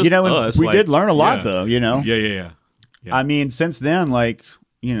and God. it's just and us. we like, did learn a lot yeah. though. You know. Yeah. I mean, since then, like,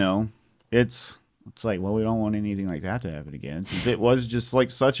 it's like, well, we don't want anything like that to happen again. Since it was just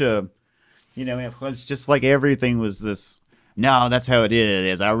like such a, it was just like everything was this, no, that's how it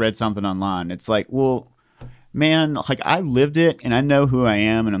is. I read something online. It's like, well, man, like I lived it and I know who I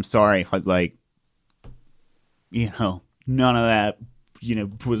am and I'm sorry. Like, none of that,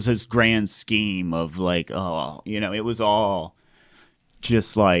 was this grand scheme of like, oh, it was all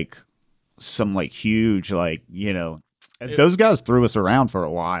just like some like huge, like, those guys threw us around for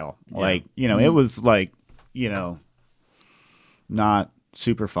a while. Like, it was like, not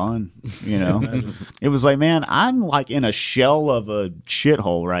super fun, It was like, man, I'm like in a shell of a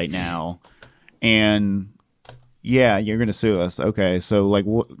shithole right now. And yeah, you're going to sue us. Okay. So like,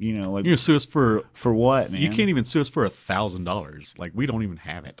 what, like You're gonna sue us for what, man? you can't even sue us for $1,000. Like we don't even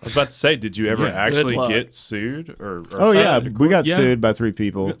have it. I was about to say, did you ever Yeah. actually Good luck. get sued? Or Oh yeah. tried? We got Yeah. sued by 3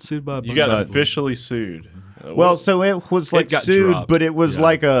 people. We got sued by a You bunch got of people. officially sued. Well, so it was like got sued, dropped. but it was Yeah.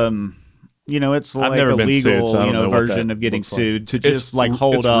 like it's like never a been legal, sued, so I don't know what version that of getting looks like. sued to It's just like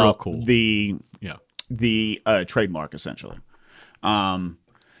hold it's real up cool. the Yeah. trademark essentially.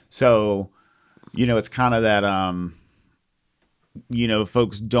 So it's kind of that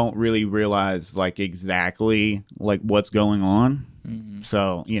folks don't really realize like exactly like what's going on. Mm-hmm.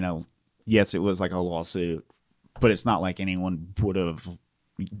 So yes, it was like a lawsuit, but it's not like anyone would have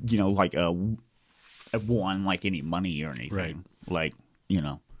like won like any money or anything. Right. Like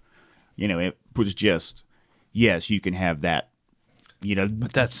it was just, yes, you can have that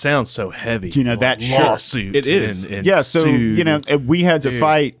But that sounds so heavy. that shirt. lawsuit. It is. And Yeah, so sued. if we had to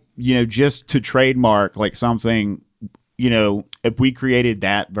fight, just to trademark like something, if we created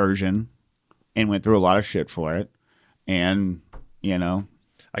that version and went through a lot of shit for it, and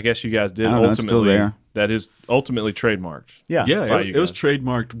I guess you guys did I don't know, it's still ultimately. there. That is ultimately trademarked. yeah, Yeah, by it, you it was guys.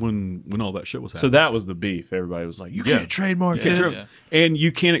 trademarked when all that shit was So happening. that was the beef. Everybody was like, "You Yeah. can't trademark Yeah. this." Yeah. And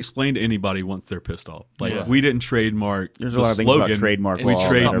you can't explain to anybody once they're pissed off. Like Yeah. we didn't trademark. There's a the lot of things slogan. about trademark It's law just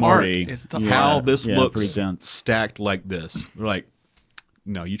that the are mark. pretty. It's the How this pretty looks dense. stacked like this. We're like,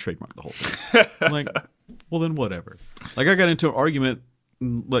 no, you trademarked the whole thing. I'm like, well then whatever. Like I got into an argument.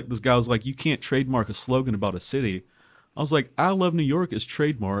 And like this guy was like, you can't trademark a slogan about a city. I was like, I Love New York is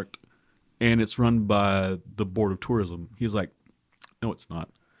trademarked, and it's run by the Board of Tourism. He's like, no, it's not.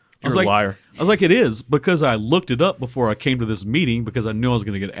 I was You're a like, liar. I was like, it is, because I looked it up before I came to this meeting because I knew I was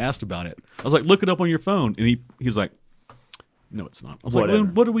going to get asked about it. I was like, look it up on your phone, and he's like, no, it's not. I was Whatever. like,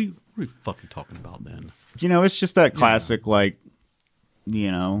 then what are we fucking talking about then? It's just that classic, like,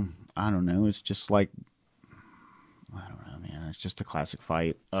 I don't know. It's just like, I don't know, man. It's just a classic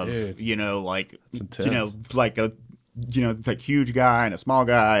fight of, Dude. like, intense. like a, like huge guy and a small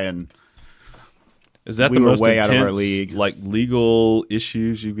guy, and Is that We the were most way out intense, of our league. like legal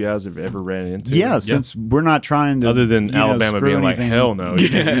issues you guys have ever ran into? yeah, since we're not trying to, Other than Alabama screw being like, anything. "Hell no, you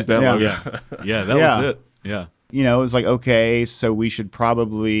can't use that Yeah. logo." Yeah, that Yeah. was it. Yeah. It was like, okay, so we should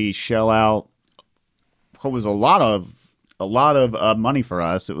probably shell out what was a lot of money for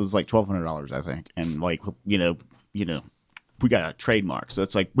us. It was like $1,200, I think, and like we got a trademark, so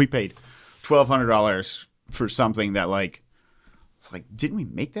it's like we paid $1,200 for something that like it's like, didn't we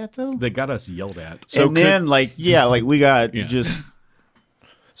make that though? They got us yelled at. So And then like we got Yeah. just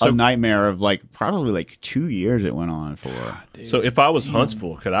So- a nightmare of like probably like 2 years it went on for. So if I was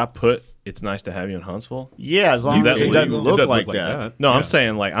Huntsville, could I put "It's nice to have you" in Huntsville? Yeah, as long Is that as it legal? doesn't It look doesn't like that. No, Yeah. I'm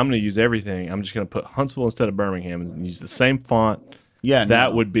saying like I'm going to use everything. I'm just going to put Huntsville instead of Birmingham and use the same font. Yeah,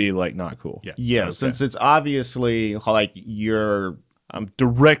 That no. would be like not cool. Yeah. Yeah, Okay. since it's obviously like you're I'm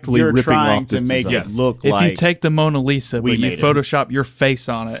directly ripping trying off to this make design. it look If like you take the Mona Lisa, we but you made it. Photoshop your face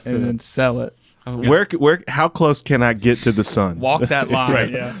on it and then sell it, Where how close can I get to the sun? walk that line.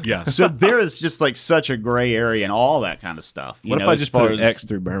 Right. Yeah. Yeah. so there is just like such a gray area and all that kind of stuff. What if I just put an X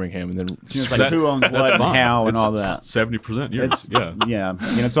through Birmingham and then It's like who owns what and how and all that. 70% yours. It's yeah. yeah,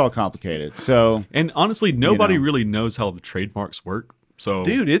 it's all complicated. So And honestly, nobody know. really knows how the trademarks work. So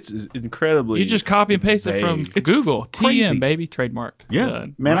dude, it's incredibly. You just copy and paste it from vague. Google. crazy. TM, baby, trademark. Yeah.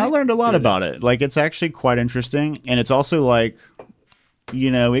 Done. man, I Right. learned a lot about it. Like it's actually quite interesting, and it's also like,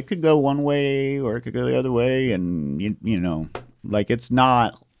 it could go one way or it could go the other way, and like it's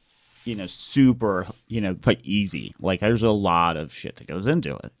not, super, like easy. Like there's a lot of shit that goes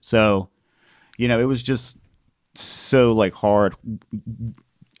into it. So, it was just so like hard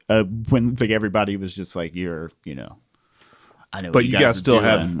when like everybody was just like, you're, I know, But what you guys guys are still doing.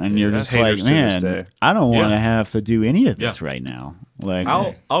 have and you're that's just like, haters to this man, day. I don't want to Yeah. have to do any of this Yeah. right now. Like,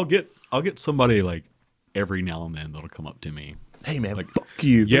 I'll get somebody like every now and then that'll come up to me. hey man, Like, fuck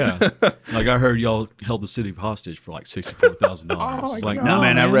you. Yeah. Like I heard y'all held the city hostage for like $64,000. Like, no,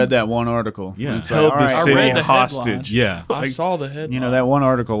 man, I read that one article. Yeah. It's like, Held all the right, city read the hostage. yeah. I saw the headline. that one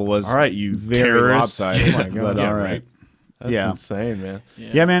article was All right, you very terrorist. lopsided. Oh my God. But Yeah, all right. right. That's Yeah. insane, man.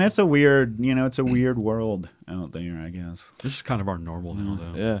 Yeah, man, it's a weird, it's a weird world out there, I guess. This is kind of our normal now,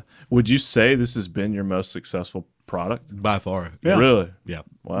 though. Yeah. Would you say this has been your most successful product? By far. Yeah. Really? Yeah.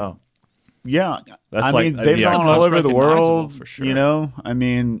 Wow. Yeah, That's I like- mean, they've yeah, gone most all over the recognizable world. for sure. I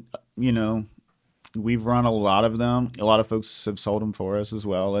mean, we've run a lot of them. A lot of folks have sold them for us as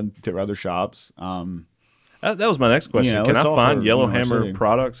well, and to other shops. That was my next question. Can I it's all find for, Yellowhammer city.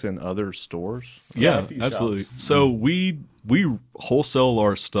 products in other stores? Yeah, Yeah, a few absolutely. shops. So we wholesale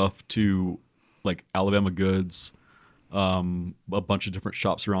our stuff to like Alabama Goods, a bunch of different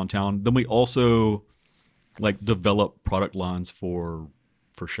shops around town. Then we also like develop product lines for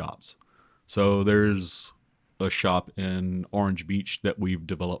shops. So there's a shop in Orange Beach that we've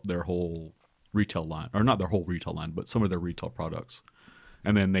developed their whole retail line, or not their whole retail line, but some of their retail products,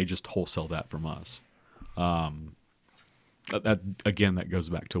 and then they just wholesale that from us. That again, that goes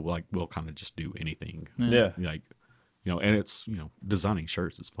back to like we'll kind of just do anything. Yeah. Like, and it's designing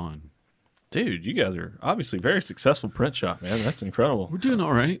shirts is fun. Dude, you guys are obviously very successful print shop, man. That's incredible. We're doing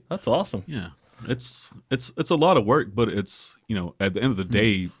all right. That's awesome. Yeah, it's a lot of work, but it's at the end of the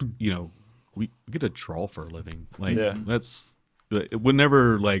day, we get to draw for a living. Like Yeah. that's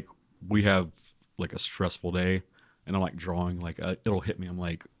whenever like we have like a stressful day, and I'm like drawing, like it'll hit me. I'm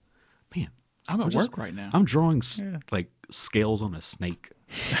like, man, I'm at just- work right now. I'm drawing like scales on a snake.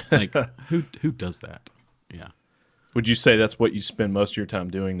 Like who does that? Yeah. Would you say that's what you spend most of your time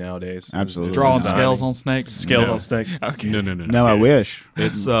doing nowadays? is- Absolutely. is Drawing designing? scales on snakes. Scaled No. on snakes. No. No, I wish.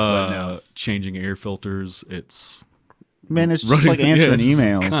 It's no. changing air filters. It's Man, it's just Running- like answering yeah, it's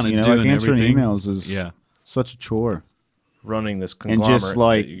emails. kinda You know, doing like answering everything. emails is yeah. such a chore. Running this And conglomerate. just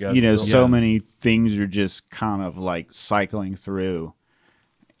like, that you, guys you know, built. so Yeah. many things are just kind of like cycling through.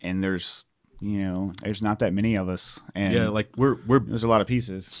 And there's, you know, there's not that many of us. And Yeah, like we're there's a lot of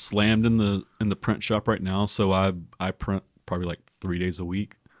pieces. slammed in the print shop right now, so I print probably like 3 days a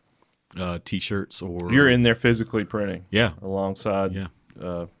week, t-shirts or You're in there physically printing. Yeah. Alongside Yeah.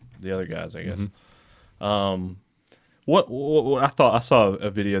 the other guys, I guess. Mm-hmm. What I saw a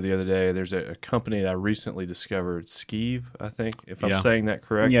video the other day. There's a company that I recently discovered, Skeeve, I think, if I'm Yeah. saying that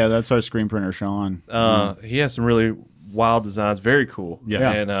correct. Yeah, that's our screen printer, Sean. He has some really wild designs, very cool.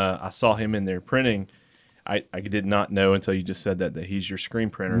 Yeah. And I saw him in there printing. I did not know until you just said that he's your screen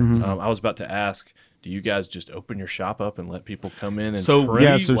printer. I was about to ask, do you guys just open your shop up and let people come in and So- print?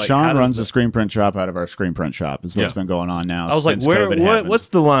 Yeah, so Like, how Sean does runs the the screen print shop out of our screen print shop is what's Yeah. been going on now. I was like, since where? COVID What? happened. What's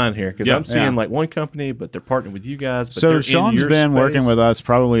the line here? Because Yeah. I'm seeing Yeah. like one company, but they're partnering with you guys. But So they're in Sean's your been working space. with us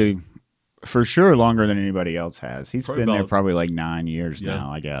probably for sure longer than anybody else has. He's Probably been there about- probably like 9 years Yeah.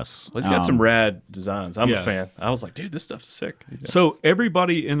 now, I guess. Well, he's got some rad designs. I'm yeah. a fan. I was like, dude, this stuff's sick. So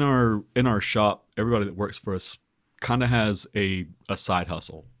everybody in our shop, everybody that works for us, kind of has a side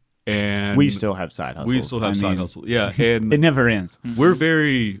hustle, and We still have side hustles. we still have I side mean, hustle. Yeah, and It never ends. we're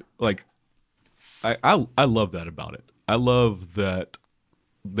very like I love that about it. I love that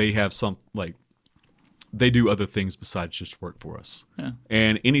they have some like they do other things besides just work for us. Yeah.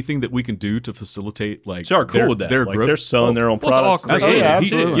 And anything that we can do to facilitate like So are cool with that. their like growth. they're selling their own well, it's all products. creative. Oh, yeah, He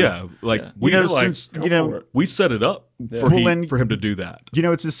absolutely. did, yeah. Like Yeah. we You know, like, since, go you know, for it. we set it up for Well, and- for him to do that. You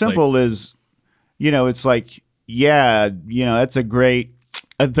know, it's as simple as, you know, it's like, yeah, you know, that's a great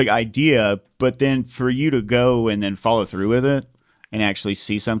idea, but then for you to go and then follow through with it and actually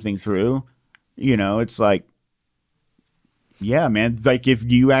see something through, you know, it's like, yeah, man, like if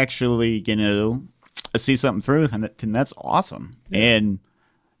you actually, you know, see something through, and that's awesome. And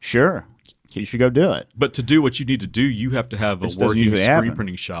sure, you should go do it. But to do what you need to do, you have to have a Which doesn't working usually screen happen.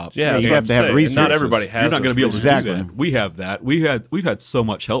 printing shop. Yeah, I was you about have to have say, and resources. Not everybody has. You're not going to be able to Exactly. do that. We have that. We've had so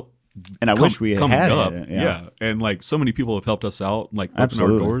much help. And I wish we had coming had up. it. Yeah. And like so many people have helped us out, and, like open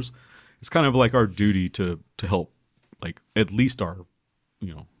Absolutely. our doors. It's kind of like our duty to help, like at least our,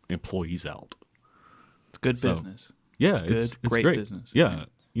 you know, employees out. It's good So, business. Yeah, It's good, it's great great business. Yeah,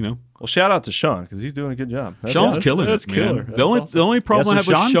 you know, Well, shout out to Sean because he's doing a good job. Sean's killing that's it, man. killer. The That's only awesome. the only problem I Yeah, have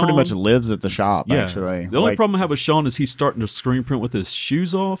so with Sean Sean pretty much lives at the shop, yeah, actually. the only Like, problem I have with Sean is he's starting to screen print with his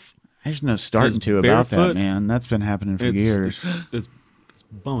shoes off. There's no starting His to about that, barefoot- man. That's been happening for years. It's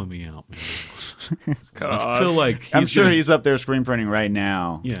bumming me out, man. I feel like I'm sure gonna- he's up there screen printing right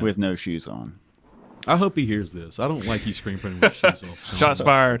now Yeah. with no shoes on. I hope he hears this. I don't like you screen printing with shoes off. Sean. Shots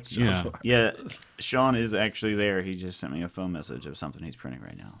fired. Yeah. Yeah, Sean is actually there. He just sent me a phone message of something he's printing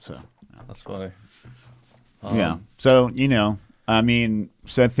right now. So, That's funny. yeah. So, you know, I mean,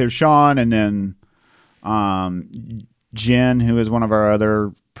 so if there's Sean and then Jen, who is one of our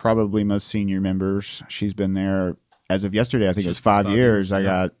other probably most senior members. She's been there as of yesterday. I think it was 5 years. I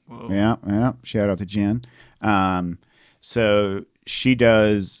got, yeah. Shout out to Jen. So she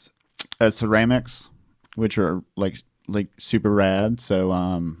does ceramics, which are like super rad.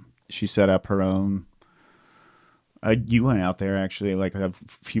 So she set up her own. You went out there actually like a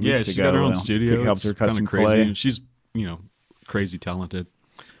few Yeah, weeks she's ago. got her own Well, studio. helped It's her cut kind some of crazy. clay. And she's, you know, crazy talented.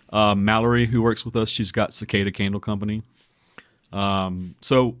 Mallory, who works with us, she's got Cicada Candle Company.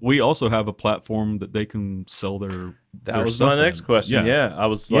 So we also have a platform that they can sell their That was stuff my in. next question. Yeah, I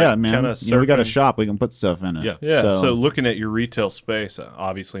was like, Yeah, man. kind of You know, we got a shop. We can put stuff in it. Yeah. Yeah. So, looking at your retail space,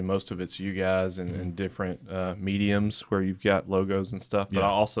 obviously most of it's you guys and, Mm-hmm. and different mediums where you've got logos and stuff. But Yeah. I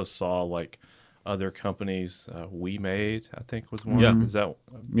also saw like other companies. We Made, I think, was one. Yeah. Is that a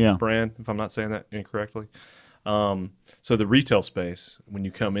Yeah. brand? If I'm not saying that incorrectly. So the retail space, when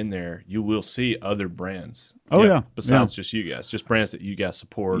you come in there, you will see other brands. Oh, yeah. Besides just you guys, just brands that you guys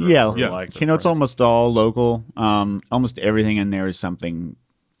support. Or, Yeah, or like. you know, it's almost all local. Almost everything in there is something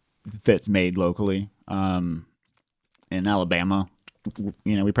that's made locally. In Alabama,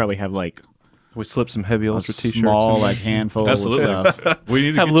 you know, we probably have like We slip some heavy a ultra t-shirts. small in there. like handful Absolutely. of stuff. We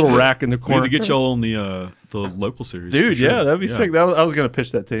need to Have a get little you- rack in the We corner. need to get y'all on the local series, Dude, for sure. yeah, that'd be sick. I was going to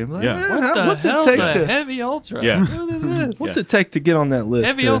pitch that to him. Like, Yeah. "Man, what's it hell's take a to heavy ultra? Yeah. What is this? What's it take to get on that list?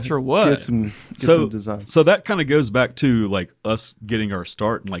 Heavy to ultra what? Get some designs. So that kind of goes back to like us getting our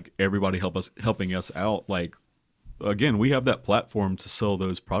start and like everybody helping us out. Like again, we have that platform to sell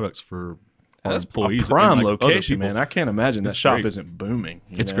those products for our That's employees. a prime and, like, other location, people. man. I can't imagine that It's shop great. isn't booming.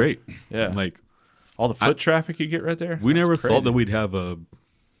 you It's know? great. Yeah. Like All the foot traffic you get right there. We That's never crazy. thought that we'd have a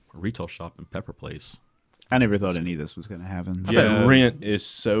retail shop in Pepper Place. I never thought any of this was going to happen. I Yeah. bet rent is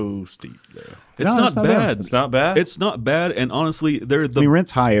so steep though. It's No, not it's not bad. bad. It's not bad. It's not bad, and honestly, they're I the mean,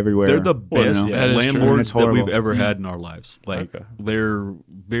 rent's high everywhere. they're the Well, best yeah, that is true. It's landlords that we've horrible. ever had in our lives. Like Okay. they're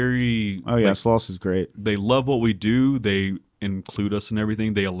very. Oh yeah, like, Sloss is great. they love what we do. They include us in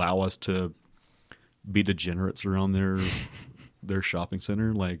everything. They allow us to be degenerates around their shopping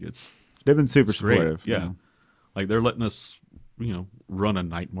center. Like They've been super it's great. supportive. Yeah. you know. Like they're letting us, run a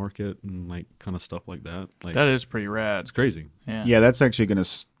night market and like kind of stuff like that. Like That is pretty rad. it's crazy. Yeah. Yeah, that's actually going to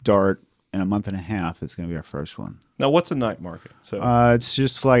start in a month and a half. It's going to be our first one. Now, what's a night market? So, It's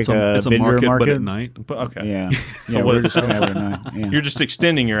just like It's a, it's a vendor market, but at night. but okay, Yeah, So yeah, what we're is- just going to have it at night. Yeah. you're just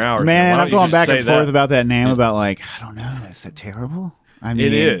extending your hours. Man, Why I'm don't you going just back say and forth that? about that name. About like, I don't know, is that terrible? I mean,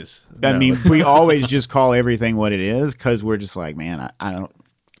 It is. I No, mean, it's- we always just call everything what it is because we're just like, man, I don't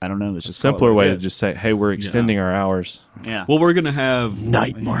know. Let's a just call it simpler what it way to is. just say, "Hey, we're extending our hours." yeah. Well, we're gonna have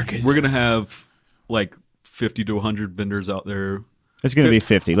Night market. We're gonna have like 50 to 100 vendors out there. It's going to be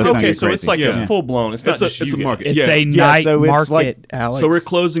 50. Let's not Okay, get so it's crazy. like Yeah. a full blown. It's not It's a- just it's you a market. guys. It's Yeah. a Yeah, night so it's market, like- Alex. So we're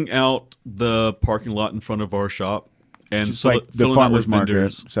closing out the parking lot in front of our shop and just fill like it- the filling out farmers with market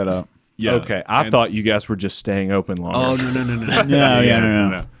vendors. set up. Yeah. Okay, I And- thought you guys were just staying open longer. Oh no.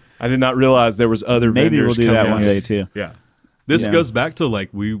 No. I did not realize there was other Maybe we'll vendors do that coming one in. day too. Yeah. This Yeah. goes back to like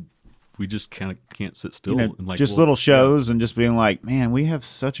we just kind of can't sit still You know, and like just little shows and just being like, man, we have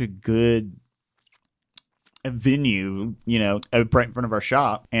such a good venue, right in front of our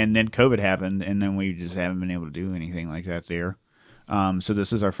shop. And then COVID happened, and then we just haven't been able to do anything like that there. So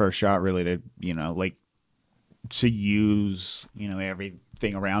this is our first shot, really, to to use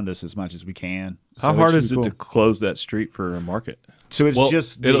everything around us as much as we can. How So hard should is be it cool. to close that street for a market? So it's Well,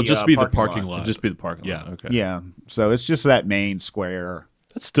 just it'll just be the parking lot. It'll just be the parking lot. Yeah. Okay. Yeah, so it's just that main square.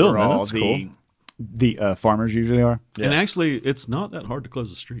 That's still, where man, all that's cool. the farmers usually are. Yeah. And actually, it's not that hard to close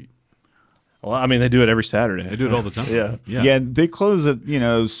the street. Well, I mean, they do it every Saturday. They do it all the time. Yeah. Yeah, they close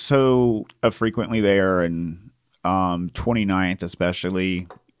it, so frequently there, and 29th especially,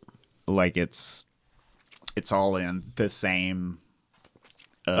 like it's all in the same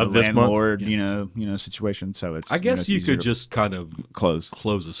Of this month? landlord, situation. So it's I guess it's you easier could to just kind of close.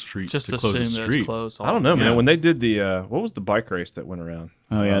 close a street Just to assume close a that street. it's closed. I don't know, man. Yeah. When they did the what was the bike race that went around?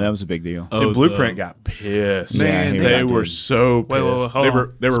 Oh yeah, that was a big deal. Oh, And Blueprint got pissed. Man, they they were did. so pissed. Wait, hold they on.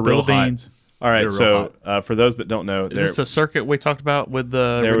 were Spill real the hot. beans. All right, They were so real for those that don't know, Is this a circuit we talked about with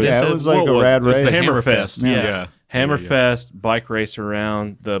the There was- Yeah, it Redemptive? was like what a was rad it? It was race. the Hammerfest. Yeah. Yeah. Hammerfest bike race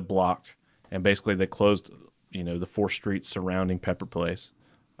around the block, and basically they closed, the 4 streets surrounding Pepper Place,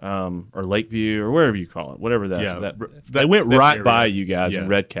 or Lakeview, or wherever you call it, whatever that. Yeah, that- that- they went that right area. by you guys and Yeah.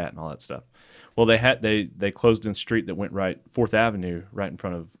 Red Cat and all that stuff. Well, they closed in a street that went right 4th Avenue, right in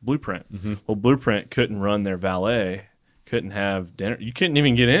front of Blueprint. Mm-hmm. Well, Blueprint couldn't run their valet, couldn't have dinner. You couldn't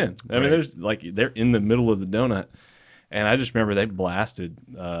even get in. I mean, Right. there's they're in the middle of the donut. And I just remember they blasted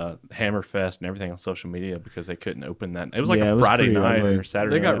Hammerfest and everything on social media because they couldn't open that. It was like Yeah, it a was Friday pretty night ugly. or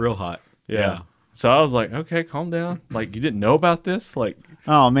Saturday They got night. real hot. Yeah. So I was like, okay, calm down. Like, you didn't know about this? Like,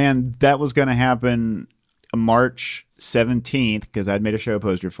 Oh man, that was going to happen March 17th because I'd made a show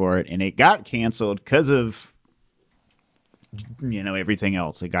poster for it, and it got canceled because of everything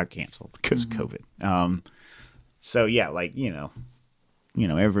else. It got canceled because of COVID. So yeah,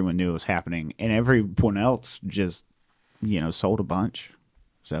 everyone knew it was happening, and everyone else just sold a bunch.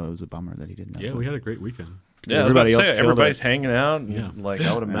 So it was a bummer that he didn't know. Yeah, we had a great weekend. yeah, Everybody else say, killed everybody's it. hanging out. And, Yeah. like,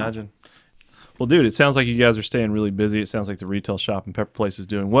 I would imagine. Well, dude, it sounds like you guys are staying really busy. It sounds like the retail shop in Pepper Place is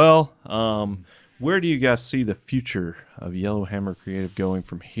doing well. Where do you guys see the future of Yellowhammer Creative going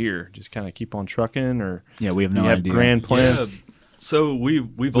from here? Just kind of keep on trucking, or Yeah, we have do no you have idea. grand plans? Yeah. So we've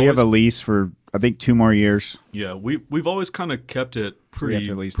We always, have a lease for I think 2 more years. yeah, we've always kind of kept it We have pretty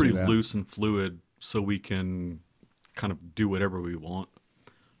to at least pretty do that. loose and fluid so we can kind of do whatever we want.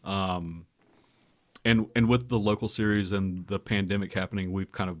 And with the local series and the pandemic happening,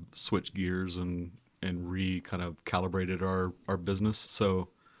 we've kind of switched gears and kind of calibrated our business. So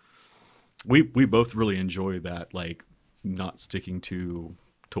we both really enjoy that, like not sticking to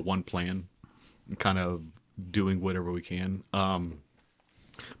one plan and kind of doing whatever we can.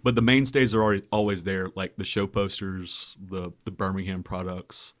 But the mainstays are always there, like the show posters, the Birmingham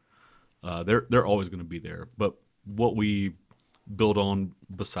products. They're always going to be there. But what we build on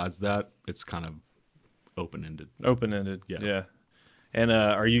besides that, it's kind of open-ended. Open-ended. Yeah. Yeah. And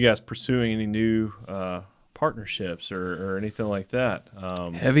are you guys pursuing any new partnerships or anything like that?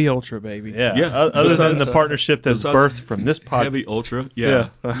 Heavy Ultra, baby. Yeah. Yeah. Other than the Besides- partnership that's besides birthed from this podcast. Heavy Ultra, yeah.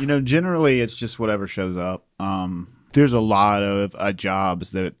 Generally it's just whatever shows up. there's a lot of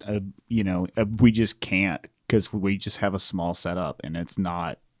jobs that we just can't because we just have a small setup, and it's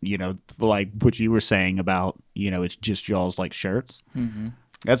not like what you were saying about it's just y'all's like shirts. Mm-hmm.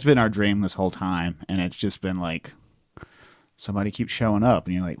 That's been our dream this whole time, and it's just been like somebody keeps showing up,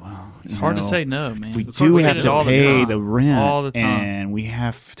 and you're like, well, It's hard to say no, man. We It's hard do say have it to all the pay time. the rent, all the time. and we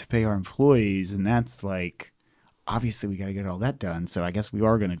have to pay our employees, and that's like obviously we got to get all that done. So I guess we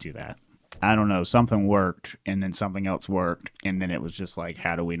are going to do that. I don't know. Something worked, and then something else worked, and then it was just like,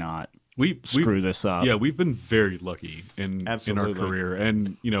 how do we not screw this up? Yeah, we've been very lucky in our Absolutely. career,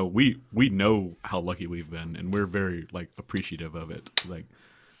 and we know how lucky we've been, and we're very like appreciative of it. Like,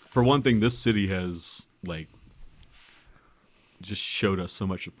 for one thing, this city has like just showed us so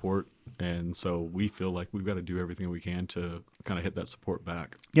much support, and so we feel like we've got to do everything we can to kind of hit that support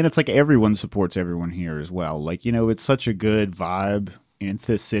back. And it's like everyone supports everyone here as well. Like, it's such a good vibe in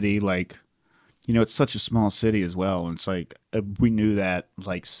this city. Like, it's such a small city as well. And it's like, we knew that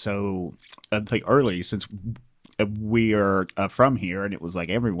like so like early since we are from here. And it was like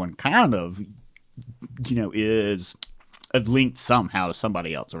everyone kind of, is linked somehow to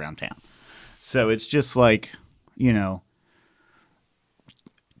somebody else around town. So it's just like,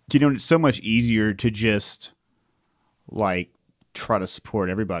 it's so much easier to just like try to support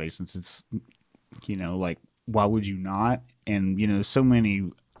everybody since it's, like, why would you not? And, so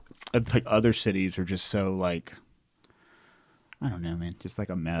many like other cities are just so like, I don't know, man, just like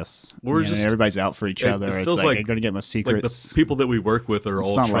a mess. We're just everybody's out for each other. It's feels like, like I'm going to get my Like secrets. the people that we work with are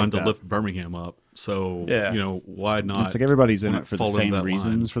all not trying like to that. lift Birmingham up. So Yeah. why not? It's like everybody's in wanna it for the fall into same that reasons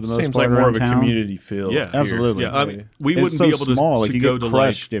line. for the most Seems part like more around of a town. community feel. Yeah, Absolutely. Yeah, I mean, we It's wouldn't so be able to, small. Like to you go get to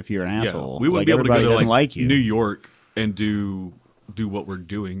crushed like, if you're an asshole. we wouldn't like be able to go everybody to doesn't like you. New York and do what we're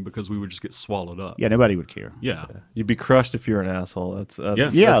doing because we would just get swallowed up. Yeah, nobody would care. Yeah. You'd be crushed if you're an asshole. That's Yeah.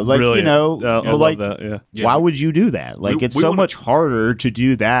 Yeah, that's like, brilliant. I love like, that. Yeah. Yeah. Why would you do that? Like, it's we so wanna- much harder to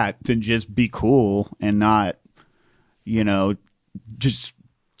do that than just be cool and not, just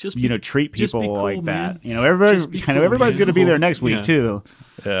Just be, treat just be people cool, like man. that. Everybody, Just be kind of cool, everybody's man. going to be there next week Yeah. too.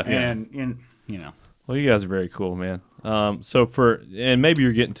 Yeah. And Well, you guys are very cool, man. So and maybe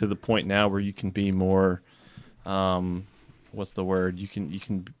you're getting to the point now where you can be more, what's the word? You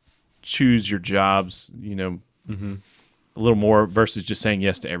can choose your jobs, a little more versus just saying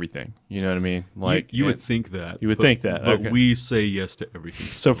yes to everything. You know what I mean? Like you would think that. You would think that, But okay. we say yes to everything.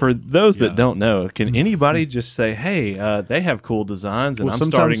 So for those Yeah. that don't know, can anybody just say, "Hey, they have cool designs, and well, I'm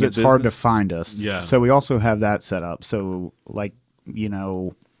starting sometimes a it's business." hard to find us. Yeah. So we also have that set up. So like,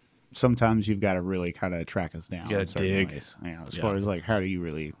 sometimes you've got to really kind of track us down. You gotta in certain dig. ways. As Yeah. far as like, how do you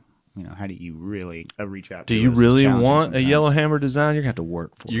really reach out? Do to you us is really challenging want sometimes. a Yellowhammer design? You're gonna have to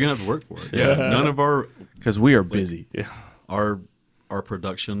work for You're it gonna have to work for it. Yeah. None of because we are busy. Yeah. our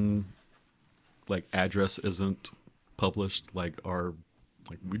production like address isn't published. Like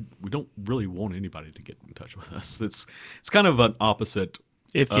we don't really want anybody to get in touch with us. It's kind of an opposite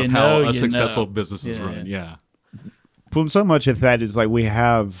If of you how know, a successful know. business is Yeah. run. Yeah. Well, so much of that is like we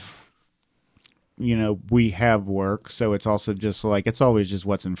have work, so it's also just like it's always just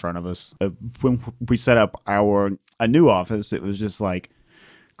what's in front of us. When we set up a new office, it was just like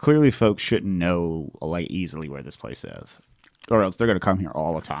clearly folks shouldn't know like easily where this place is, or else they're going to come here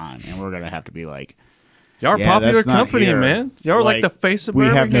all the time, and we're going to have to be like, Y'all are a yeah, popular that's not company, here. man. Y'all are like the face of we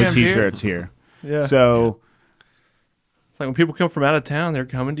have no Birmingham here. T-shirts here. Yeah. So It's like when people come from out of town, they're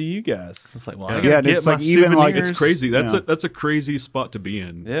coming to you guys. It's like, well, I Yeah, gotta and get it's my like even, like, souvenirs. It's crazy. That's Yeah. that's a crazy spot to be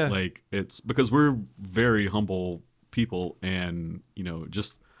in. Yeah. Like it's because we're very humble people, and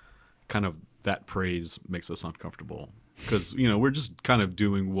just kind of that praise makes us uncomfortable because we're just kind of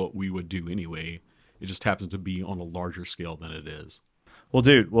doing what we would do anyway. It just happens to be on a larger scale than it is. Well,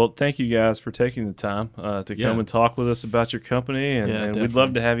 dude, thank you guys for taking the time to Yeah. come and talk with us about your company, and, Yeah, and we'd definitely.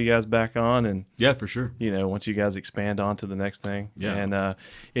 love to have you guys back on, and Yeah, for sure. once you guys expand on to the next thing. Yeah. And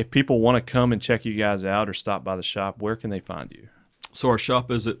if people want to come and check you guys out or stop by the shop, where can they find you? So our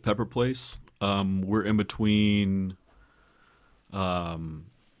shop is at Pepper Place. We're in between Stone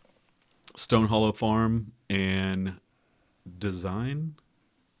Hollow Farm and Design.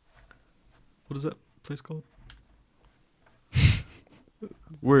 What is that place called?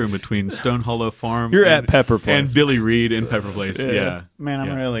 We're in between Stone Hollow Farm. You're and, at Pepper Place. and Billy Reed in Pepper Place. Yeah. man, I'm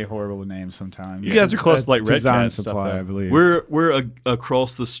Yeah. really horrible with names sometimes. You guys are close to, like, Red Design Cat and stuff, Supply, though. I believe. We're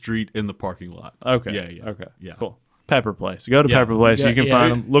across the street in the parking lot. Okay. Yeah. Okay. Yeah. Cool. Pepper Place. Go to Yeah. Pepper Place. Yeah, You can yeah.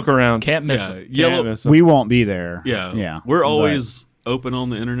 find them. Look around. Can't miss Yeah. it. Yellow. Can't miss 'em. we won't be there. Yeah. Yeah. We're but- always open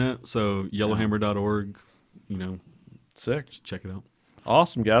on the internet. So yellowhammer.org. Sick. Check it out.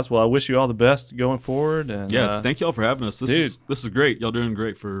 Awesome, guys. Well, I wish you all the best going forward. And Yeah, thank y'all for having us. This dude. is great. Y'all doing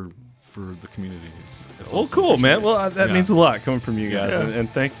great for for the community. It's Well, awesome. cool, man. Well, that Yeah. means a lot coming from you guys, Yeah. and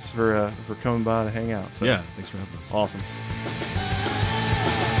thanks for coming by to hang out. So Yeah, thanks for having us. awesome.